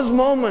at those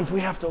moments, we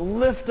have to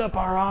lift up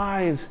our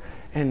eyes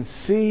and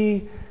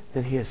see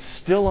that He is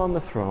still on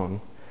the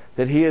throne,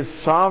 that He is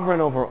sovereign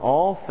over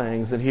all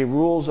things, that He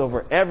rules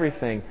over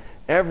everything,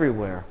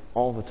 everywhere,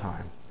 all the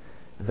time,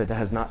 that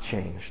has not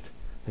changed,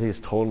 that He is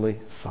totally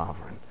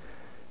sovereign.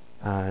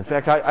 In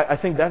fact, I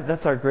think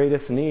that's our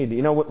greatest need.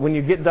 When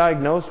you get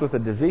diagnosed with a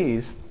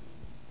disease,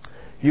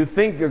 you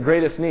think your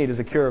greatest need is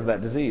a cure of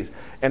that disease.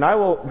 And I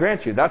will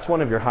grant you, that's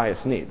one of your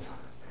highest needs.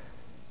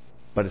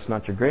 But it's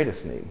not your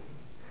greatest need.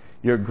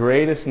 Your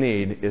greatest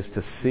need is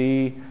to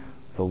see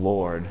the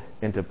Lord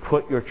and to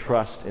put your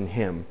trust in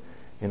Him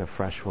in a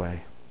fresh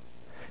way.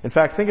 In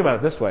fact, think about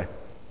it this way.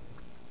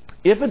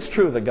 If it's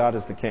true that God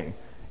is the King,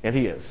 and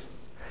He is,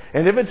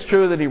 and if it's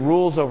true that He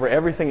rules over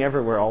everything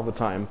everywhere all the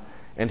time,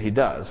 and He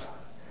does,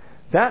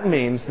 that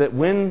means that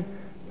when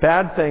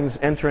bad things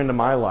enter into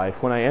my life,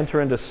 when I enter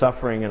into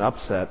suffering and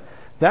upset,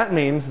 that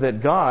means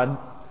that God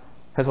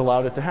has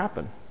allowed it to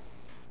happen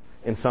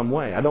in some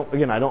way. I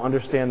don't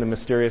understand the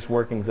mysterious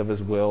workings of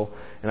His will,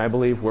 and I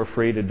believe we're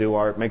free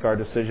to make our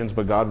decisions,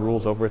 but God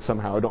rules over it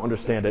somehow. I don't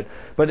understand it.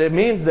 But it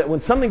means that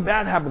when something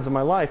bad happens in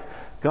my life,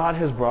 God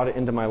has brought it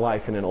into my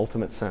life in an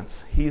ultimate sense.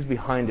 He's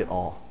behind it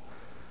all.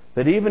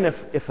 That even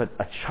if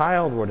a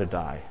child were to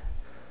die,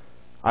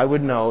 I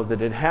would know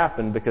that it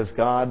happened because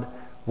God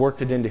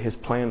worked it into His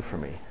plan for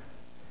me.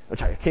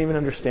 Which I can't even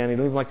understand. I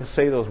don't even like to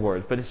say those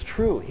words. But it's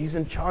true. He's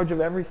in charge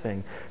of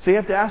everything. So you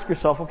have to ask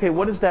yourself, okay,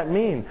 what does that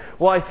mean?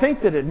 Well, I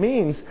think that it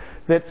means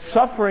that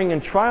suffering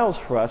and trials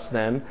for us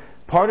then,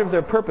 part of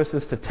their purpose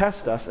is to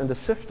test us and to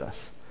sift us.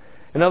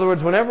 In other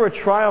words, whenever a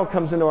trial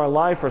comes into our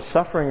life or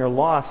suffering or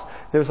loss,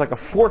 there's like a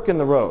fork in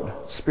the road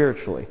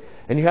spiritually.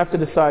 And you have to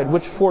decide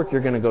which fork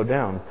you're going to go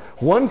down.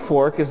 One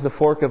fork is the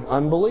fork of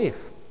unbelief,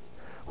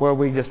 where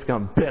we just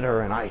become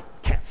bitter and I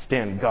can't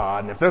stand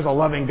God. And if there's a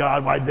loving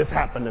God, why'd this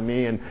happen to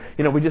me? And,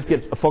 we just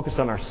get focused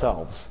on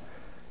ourselves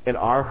and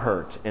our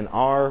hurt and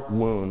our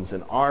wounds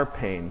and our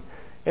pain.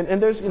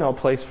 And there's, a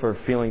place for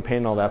feeling pain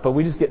and all that. But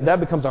that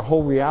becomes our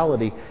whole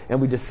reality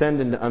and we descend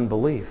into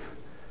unbelief.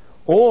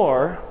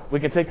 Or we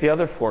can take the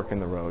other fork in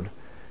the road,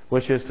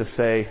 which is to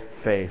say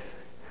faith.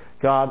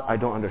 God, I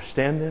don't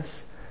understand this.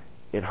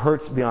 It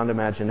hurts beyond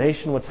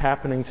imagination what's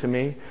happening to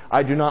me.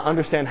 I do not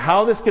understand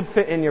how this could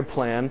fit in your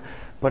plan,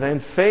 but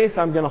in faith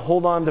I'm going to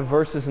hold on to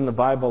verses in the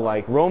Bible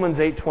like Romans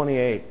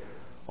 8:28.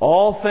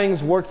 All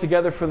things work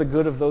together for the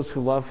good of those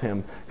who love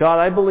Him. God,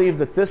 I believe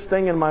that this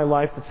thing in my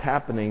life that's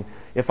happening,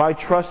 if I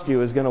trust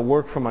You, is going to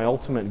work for my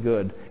ultimate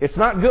good. It's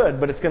not good,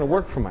 but it's going to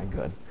work for my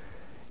good.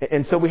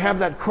 And so we have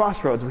that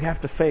crossroads we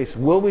have to face.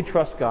 Will we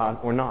trust God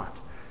or not?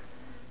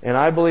 And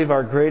I believe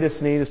our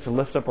greatest need is to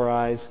lift up our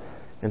eyes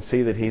and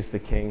see that He's the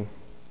King.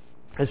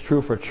 It's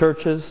true for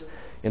churches.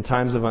 In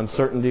times of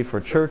uncertainty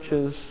for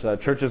churches,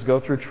 churches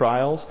go through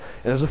trials,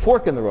 and there's a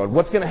fork in the road.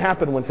 What's going to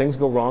happen when things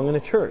go wrong in a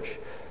church?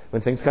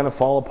 When things kind of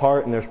fall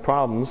apart and there's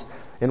problems?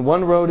 And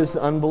one road is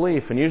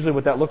unbelief. And usually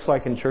what that looks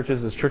like in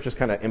churches is churches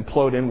kind of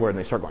implode inward and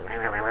they start going,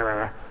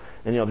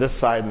 and this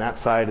side and that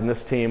side and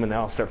this team, and they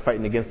all start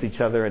fighting against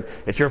each other, and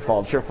it's your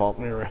fault, and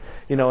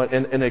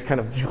it kind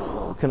of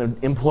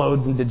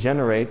implodes and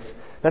degenerates.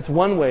 That's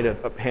one way to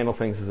handle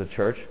things as a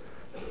church.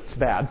 It's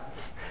bad.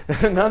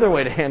 There's another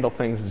way to handle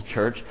things as a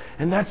church,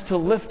 and that's to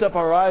lift up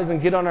our eyes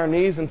and get on our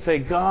knees and say,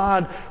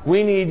 God,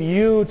 we need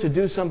You to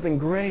do something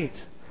great.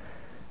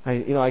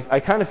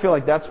 I kind of feel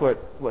like that's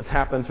what's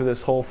happened through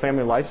this whole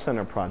Family Life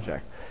Center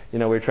project.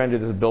 We're trying to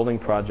do this building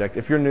project.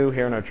 If you're new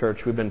here in our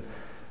church, we've been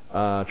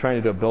trying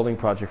to do a building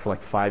project for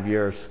like 5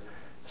 years.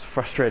 It's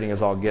frustrating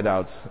as all get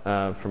outs,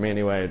 for me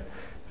anyway.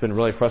 It's been a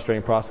really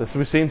frustrating process.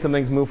 We've seen some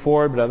things move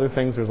forward, but other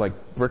things, there's like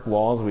brick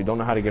walls, and we don't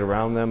know how to get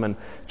around them. And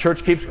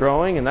church keeps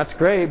growing, and that's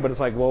great, but it's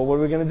like, well, what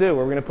are we going to do?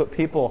 Where are we going to put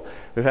people?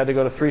 We've had to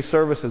go to 3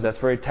 services. That's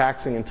very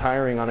taxing and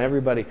tiring on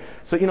everybody.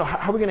 So,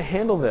 how are we going to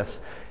handle this?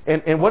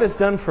 And what it's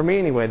done for me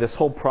anyway, this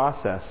whole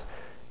process,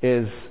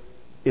 is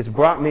it's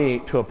brought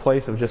me to a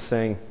place of just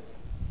saying,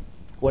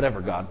 whatever,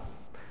 God,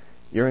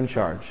 You're in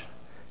charge.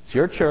 It's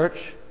Your church.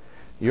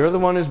 You're the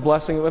one who's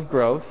blessing it with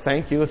growth.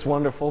 Thank You. It's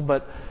wonderful,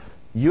 but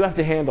You have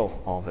to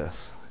handle all this.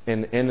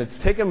 And it's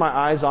taken my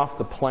eyes off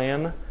the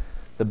plan,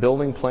 the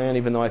building plan,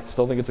 even though I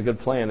still think it's a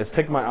good plan. It's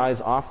taken my eyes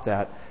off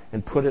that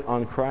and put it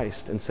on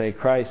Christ and say,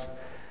 Christ,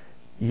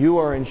 You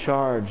are in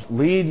charge.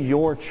 Lead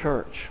Your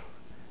church.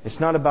 It's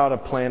not about a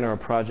plan or a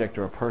project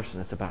or a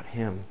person. It's about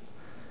Him.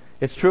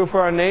 It's true for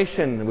our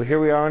nation.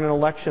 Here we are in an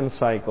election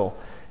cycle,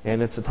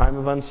 and it's a time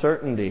of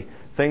uncertainty.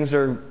 Things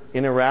are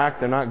in Iraq.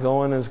 They're not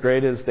going as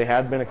great as they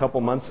had been a couple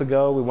months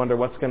ago. We wonder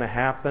what's going to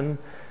happen.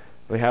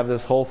 We have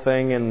this whole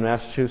thing in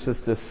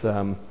Massachusetts, this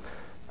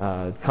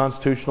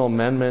constitutional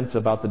amendment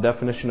about the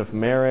definition of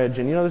marriage.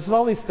 And, there's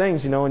all these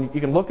things, and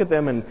you can look at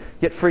them and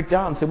get freaked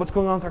out and say, what's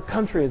going on with our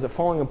country? Is it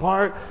falling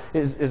apart?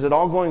 Is it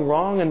all going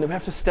wrong? And we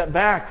have to step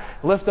back,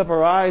 lift up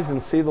our eyes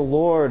and see the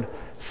Lord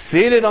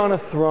seated on a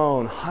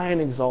throne, high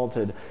and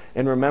exalted,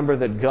 and remember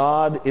that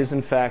God is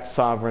in fact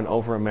sovereign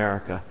over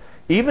America.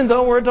 Even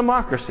though we're a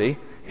democracy,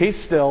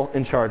 He's still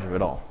in charge of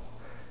it all.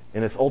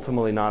 And it's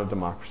ultimately not a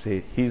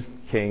democracy. He's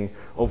king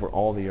over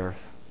all the earth.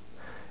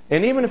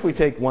 And even if we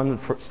take one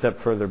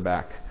step further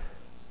back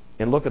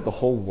and look at the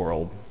whole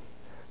world,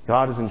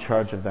 God is in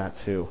charge of that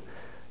too.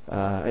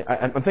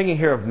 I'm thinking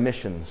here of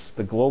missions,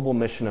 the global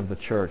mission of the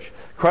church.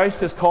 Christ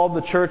has called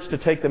the church to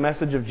take the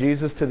message of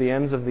Jesus to the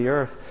ends of the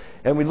earth.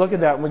 And we look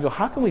at that and we go,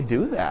 how can we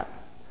do that?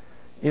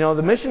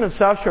 The mission of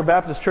South Shore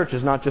Baptist Church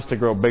is not just to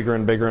grow bigger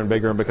and bigger and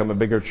bigger and become a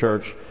bigger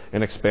church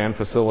and expand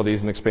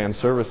facilities and expand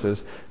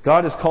services.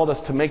 God has called us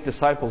to make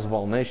disciples of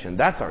all nations.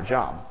 That's our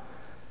job.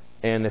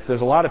 And if there's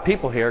a lot of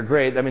people here,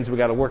 great. That means we've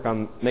got to work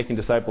on making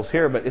disciples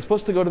here. But it's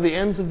supposed to go to the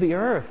ends of the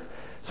earth.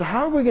 So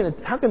how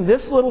can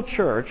this little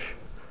church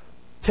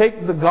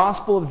take the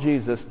gospel of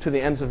Jesus to the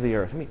ends of the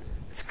earth?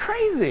 It's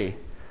crazy.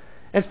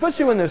 And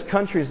especially when there's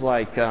countries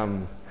like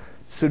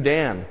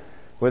Sudan,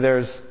 where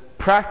there's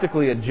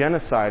practically a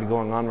genocide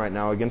going on right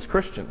now against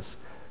Christians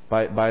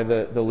by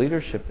the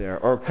leadership there.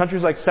 Or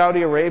countries like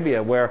Saudi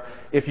Arabia, where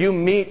if you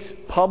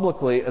meet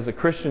publicly as a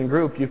Christian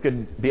group, you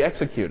could be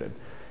executed.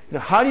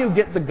 How do you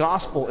get the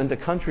gospel into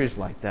countries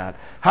like that?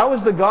 How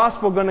is the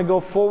gospel going to go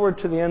forward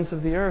to the ends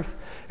of the earth?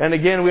 And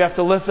again, we have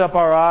to lift up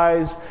our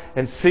eyes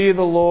and see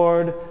the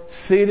Lord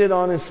seated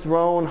on His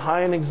throne,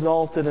 high and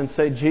exalted, and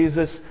say,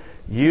 Jesus,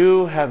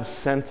 You have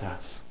sent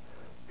us.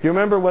 Do you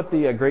remember what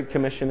the Great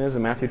Commission is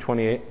in Matthew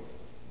 28?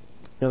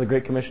 The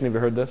Great Commission, have you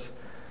heard this?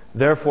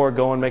 Therefore,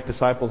 go and make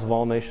disciples of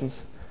all nations.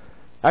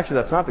 Actually,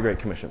 that's not the Great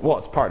Commission. Well,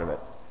 it's part of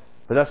it.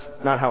 But that's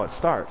not how it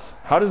starts.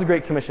 How does the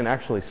Great Commission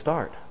actually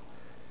start?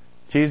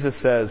 Jesus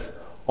says,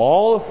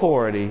 all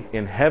authority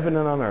in heaven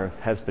and on earth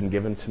has been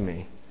given to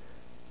me.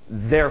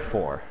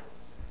 Therefore,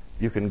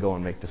 you can go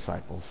and make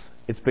disciples.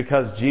 It's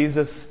because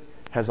Jesus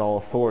has all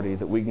authority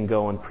that we can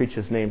go and preach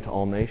His name to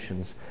all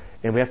nations.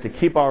 And we have to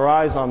keep our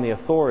eyes on the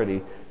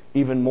authority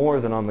even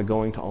more than on the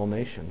going to all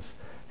nations.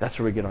 That's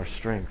where we get our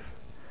strength.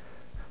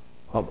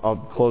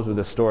 I'll close with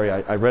this story.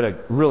 I read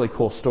a really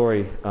cool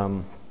story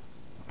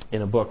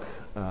in a book.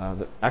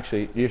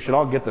 Actually, you should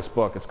all get this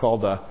book. It's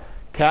called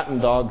Cat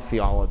and Dog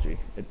Theology.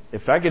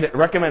 If I could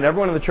recommend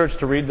everyone in the church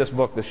to read this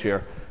book this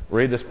year,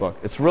 read this book.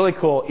 It's really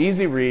cool,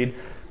 easy read.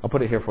 I'll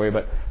put it here for you.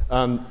 But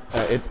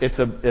it's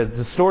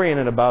a story in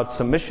it about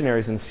some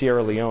missionaries in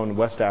Sierra Leone,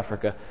 West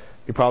Africa.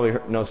 You probably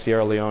know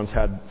Sierra Leone's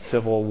had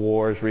civil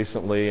wars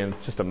recently, and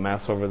it's just a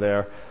mess over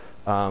there.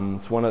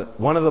 It's one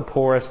of the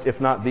poorest, if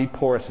not the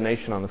poorest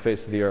nation on the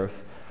face of the earth.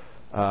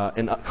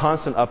 In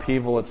constant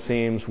upheaval, it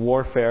seems,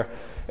 warfare.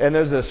 And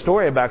there's a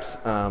story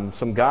about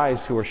some guys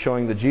who were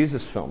showing the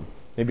Jesus film.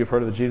 Maybe you've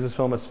heard of the Jesus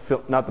film. It's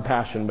not The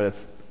Passion, but it's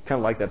kind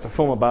of like that. It's a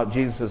film about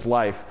Jesus'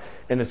 life,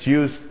 and it's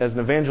used as an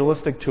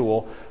evangelistic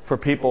tool for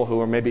people who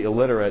are maybe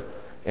illiterate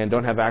and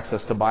don't have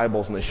access to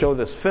Bibles. And they show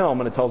this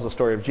film, and it tells the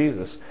story of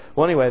Jesus.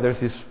 Well, anyway,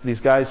 there's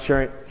these guys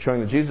showing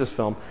the Jesus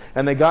film,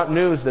 and they got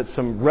news that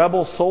some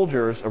rebel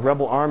soldiers, a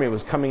rebel army,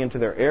 was coming into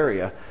their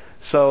area.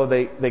 So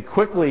they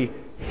quickly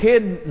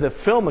hid the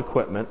film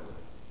equipment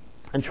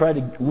and tried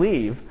to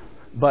leave,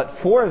 but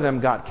 4 of them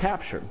got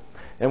captured.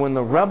 And when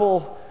the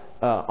rebel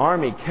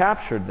army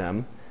captured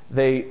them,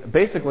 they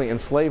basically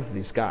enslaved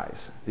these guys,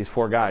 these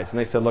 4 guys. And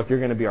they said, look, you're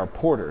going to be our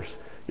porters.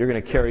 You're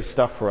going to carry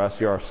stuff for us.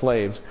 You're our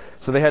slaves.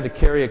 So they had to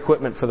carry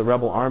equipment for the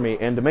rebel army.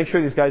 And to make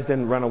sure these guys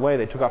didn't run away,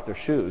 they took off their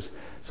shoes.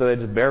 So they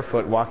just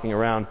barefoot walking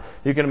around.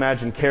 You can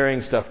imagine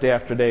carrying stuff day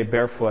after day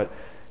barefoot,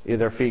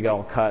 their feet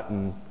all cut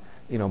and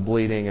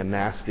bleeding and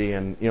nasty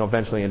and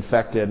eventually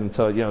infected. And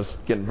so it's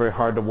getting very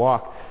hard to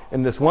walk.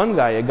 And this one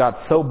guy, it got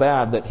so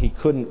bad that he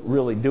couldn't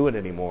really do it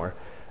anymore.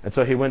 And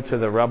so he went to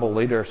the rebel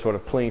leader sort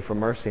of pleading for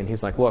mercy. And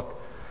he's like, look,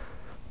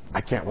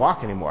 I can't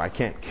walk anymore. I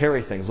can't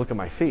carry things. Look at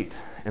my feet.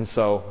 And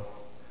so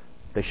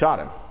they shot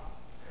him.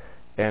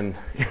 And,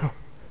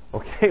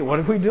 okay, what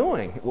are we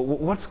doing?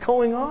 What's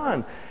going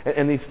on?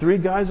 And these 3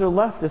 guys are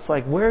left. It's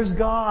like, where's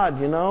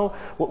God?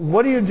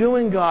 What are you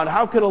doing, God?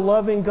 How could a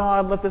loving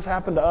God let this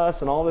happen to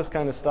us? And all this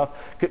kind of stuff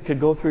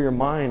could go through your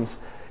minds.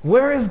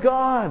 Where is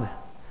God?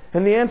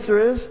 And the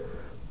answer is,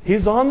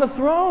 He's on the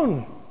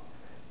throne.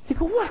 You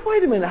go, what?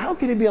 Wait a minute. How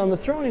could He be on the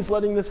throne? He's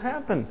letting this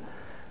happen.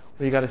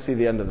 Well, you got to see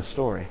the end of the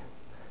story.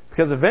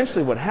 Because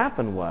eventually what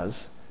happened was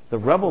the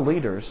rebel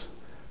leaders,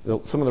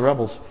 some of the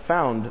rebels,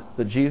 found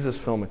the Jesus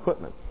film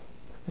equipment.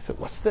 They said,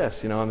 what's this?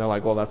 And they're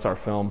like, well, that's our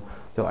film.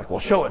 They're like,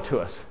 well, show it to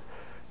us.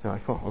 They're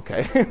like, oh,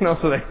 okay.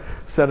 So they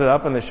set it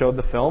up and they showed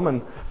the film,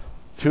 and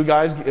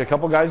a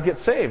couple guys get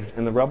saved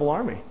in the rebel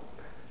army.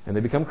 And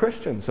they become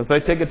Christians. So they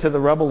take it to the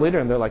rebel leader,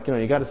 and they're like,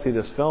 you got to see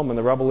this film. And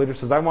the rebel leader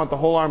says, I want the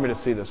whole army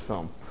to see this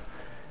film.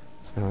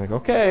 And they're like,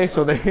 okay.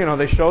 So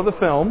they show the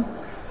film,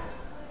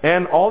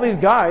 and all these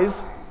guys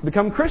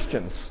become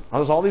Christians.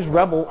 There's all these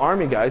rebel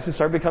army guys who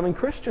start becoming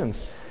Christians.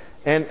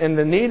 And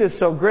the need is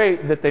so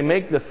great that they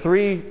make the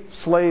 3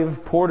 slave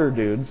porter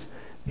dudes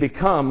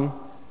become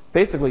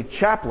basically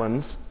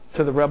chaplains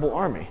to the rebel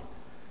army.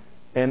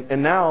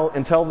 And now,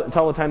 until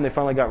the time they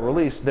finally got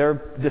released, they're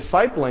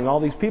discipling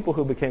all these people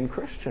who became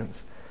Christians.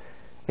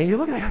 And you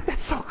look at it,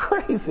 that's so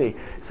crazy.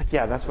 It's like,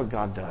 yeah, that's what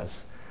God does.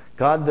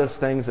 God does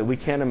things that we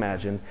can't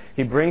imagine.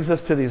 He brings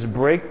us to these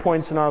break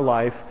points in our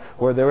life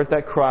where they're at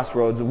that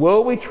crossroads.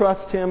 Will we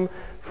trust Him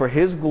for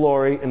His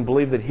glory and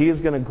believe that He is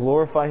going to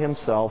glorify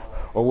Himself,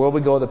 or will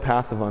we go the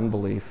path of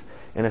unbelief?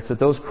 And it's at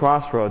those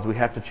crossroads we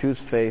have to choose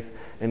faith,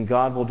 and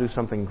God will do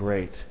something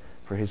great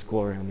for His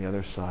glory on the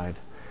other side.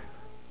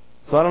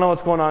 So I don't know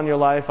what's going on in your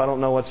life. I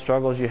don't know what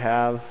struggles you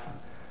have.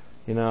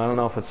 I don't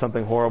know if it's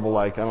something horrible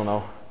like,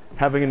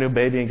 having a new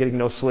baby and getting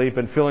no sleep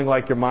and feeling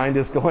like your mind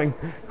is going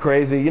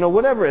crazy.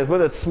 Whatever it is,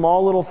 whether it's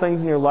small little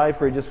things in your life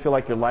where you just feel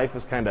like your life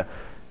is kind of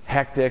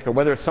hectic, or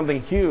whether it's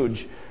something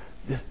huge,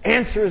 the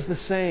answer is the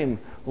same.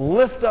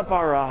 Lift up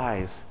our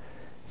eyes.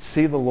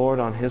 See the Lord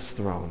on His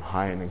throne,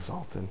 high and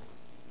exalted.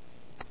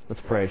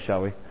 Let's pray,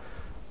 shall we?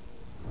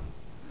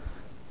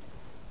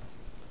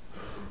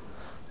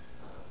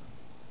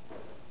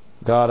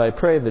 God, I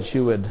pray that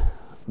You would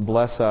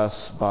bless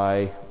us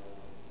by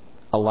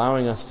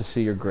allowing us to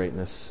see Your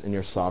greatness and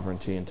Your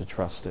sovereignty and to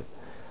trust it.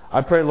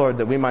 I pray, Lord,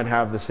 that we might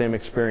have the same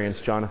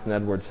experience Jonathan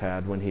Edwards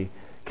had when he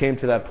came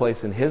to that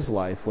place in his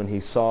life when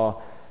he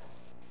saw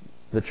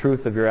the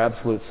truth of Your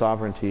absolute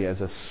sovereignty as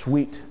a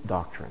sweet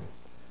doctrine,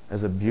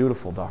 as a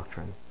beautiful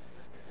doctrine,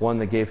 one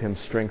that gave him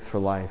strength for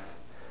life.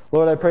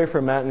 Lord, I pray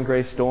for Matt and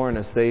Grace Dorn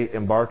as they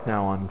embark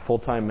now on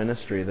full-time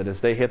ministry, that as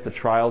they hit the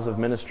trials of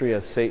ministry,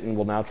 as Satan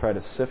will now try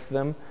to sift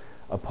them,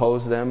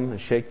 oppose them,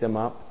 and shake them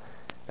up,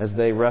 as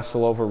they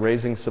wrestle over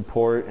raising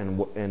support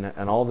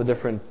and all the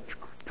different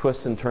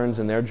twists and turns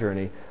in their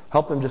journey,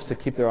 help them just to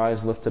keep their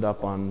eyes lifted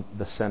up on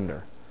the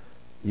sender,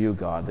 You,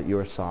 God, that You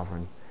are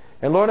sovereign.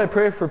 And Lord, I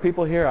pray for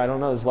people here. I don't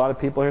know, there's a lot of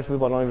people here, some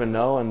people I don't even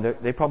know, and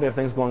they probably have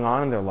things going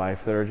on in their life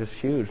that are just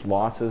huge.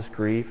 Losses,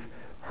 grief,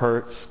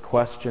 hurts,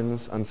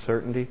 questions,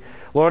 uncertainty.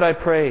 Lord, I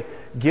pray,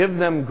 give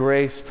them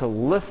grace to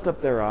lift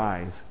up their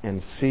eyes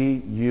and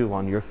see You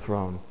on Your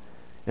throne,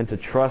 and to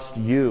trust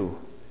You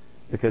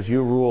because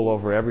You rule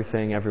over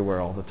everything,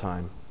 everywhere, all the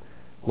time.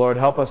 Lord,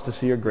 help us to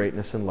see Your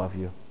greatness and love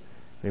You.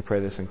 We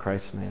pray this in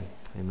Christ's name.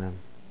 Amen.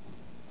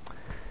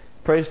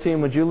 Praise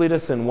team, would you lead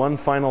us in one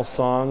final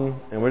song?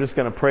 And we're just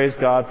going to praise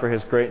God for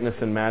His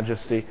greatness and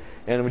majesty.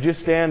 And would you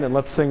stand and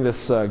let's sing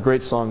this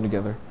great song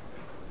together.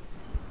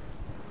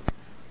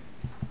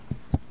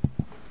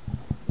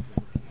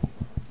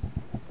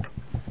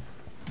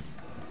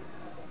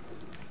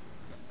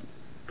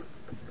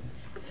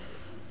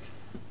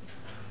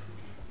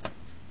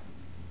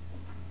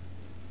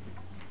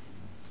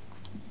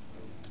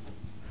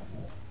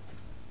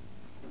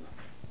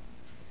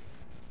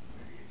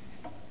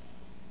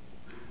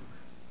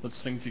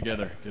 Let's sing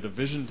together, get a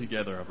vision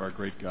together of our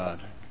great God,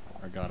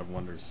 our God of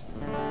wonders.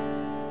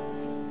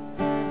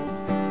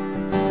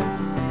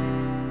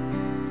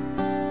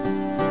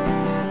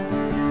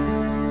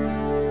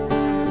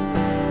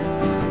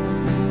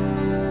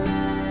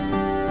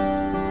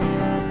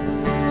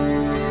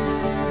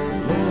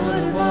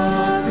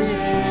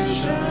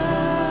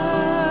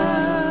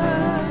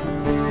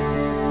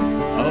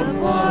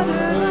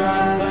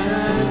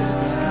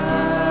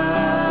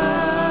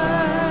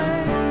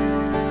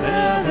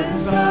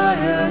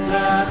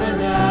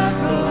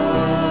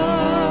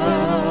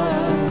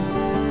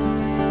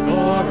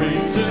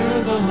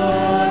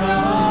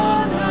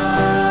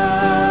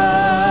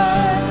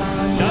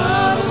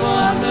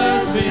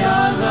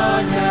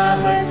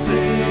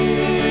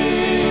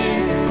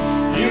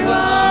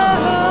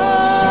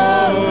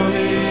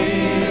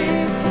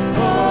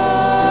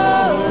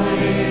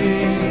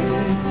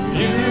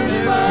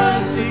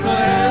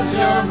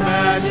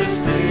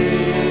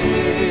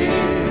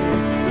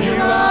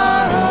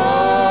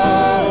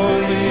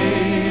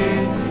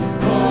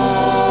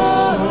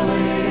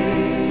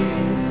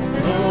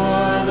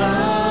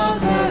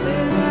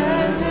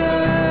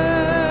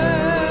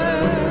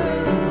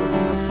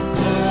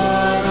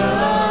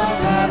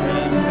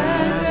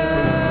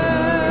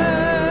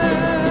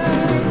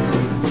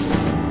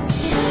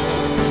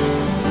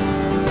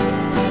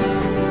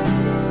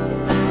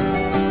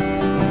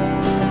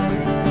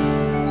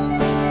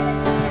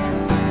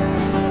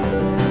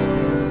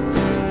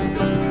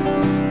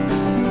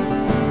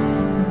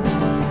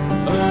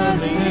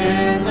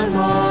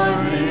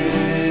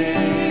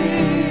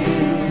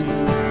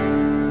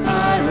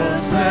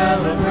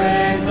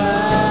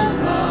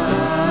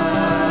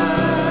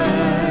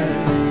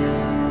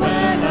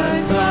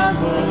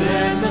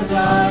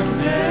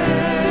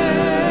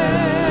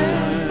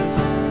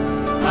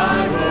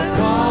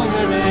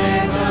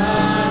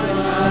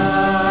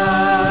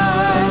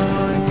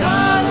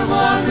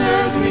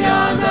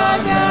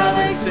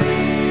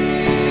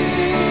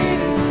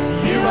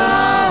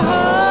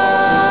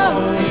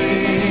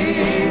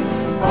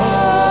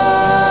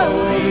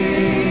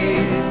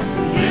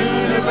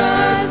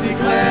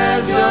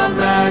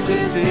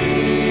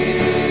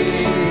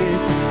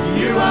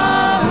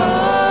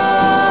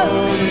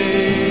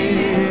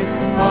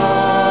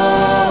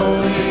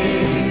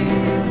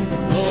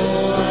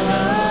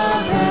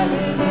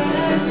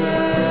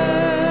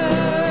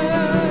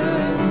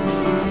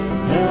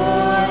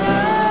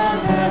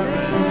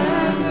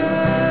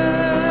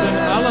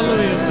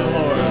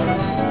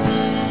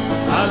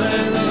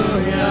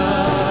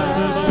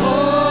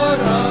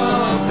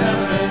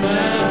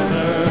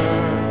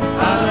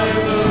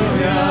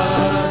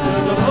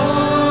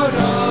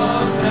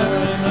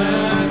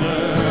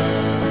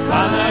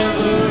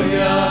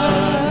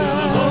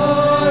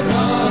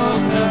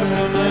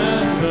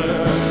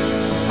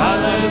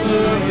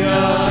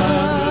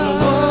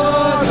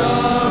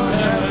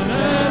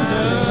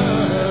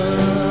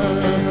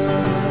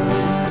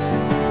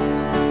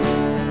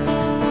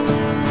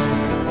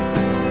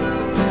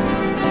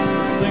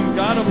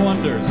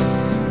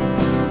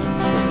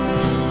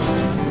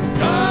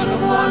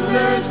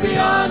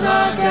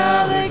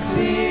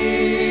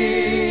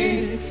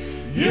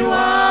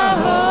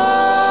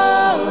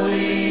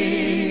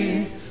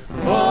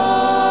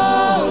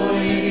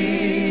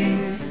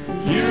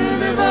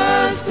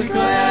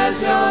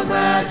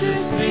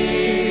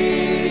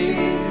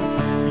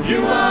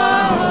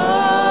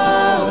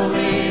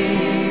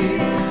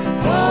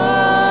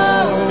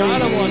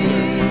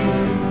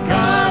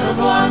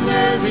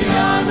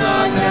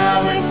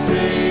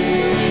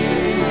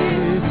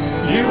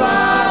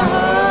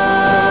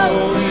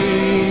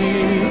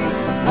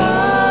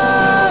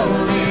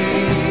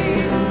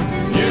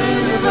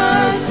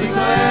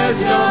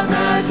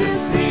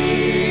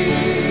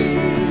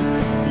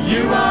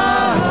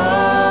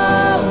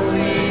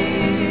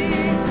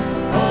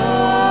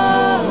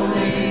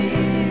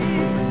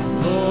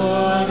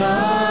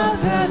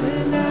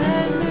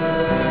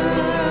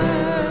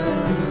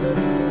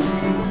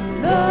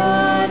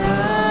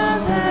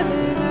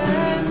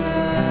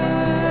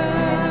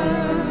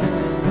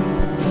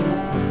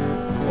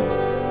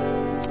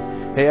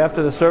 Hey,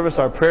 after the service,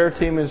 our prayer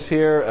team is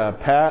here,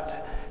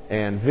 Pat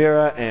and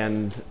Vera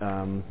and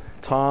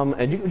Tom.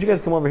 And would you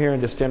guys come over here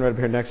and just stand right up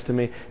here next to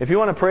me? If you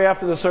want to pray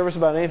after the service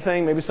about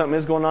anything, maybe something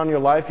is going on in your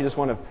life, you just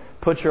want to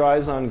put your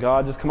eyes on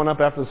God, just come on up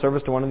after the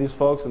service to one of these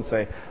folks and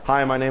say,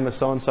 "Hi, my name is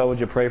so-and-so,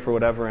 would you pray for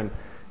whatever?" And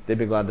they'd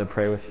be glad to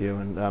pray with you.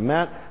 And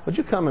Matt, would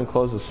you come and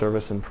close the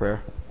service in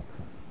prayer?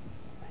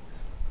 Thanks.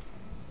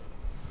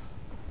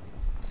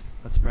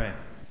 Let's pray.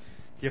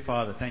 Dear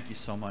Father, thank you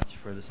so much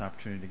for this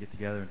opportunity to get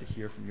together and to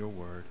hear from your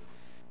word.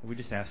 And we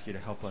just ask you to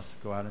help us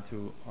go out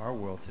into our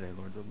world today,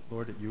 Lord.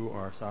 Lord, that you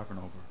are sovereign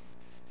over.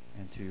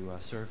 And to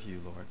serve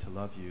you, Lord, to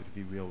love you, to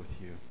be real with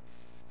you,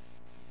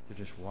 to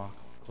just walk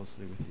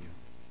closely with you.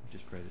 We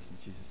just pray this in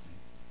Jesus'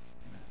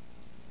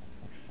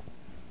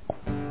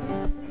 name.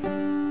 Amen.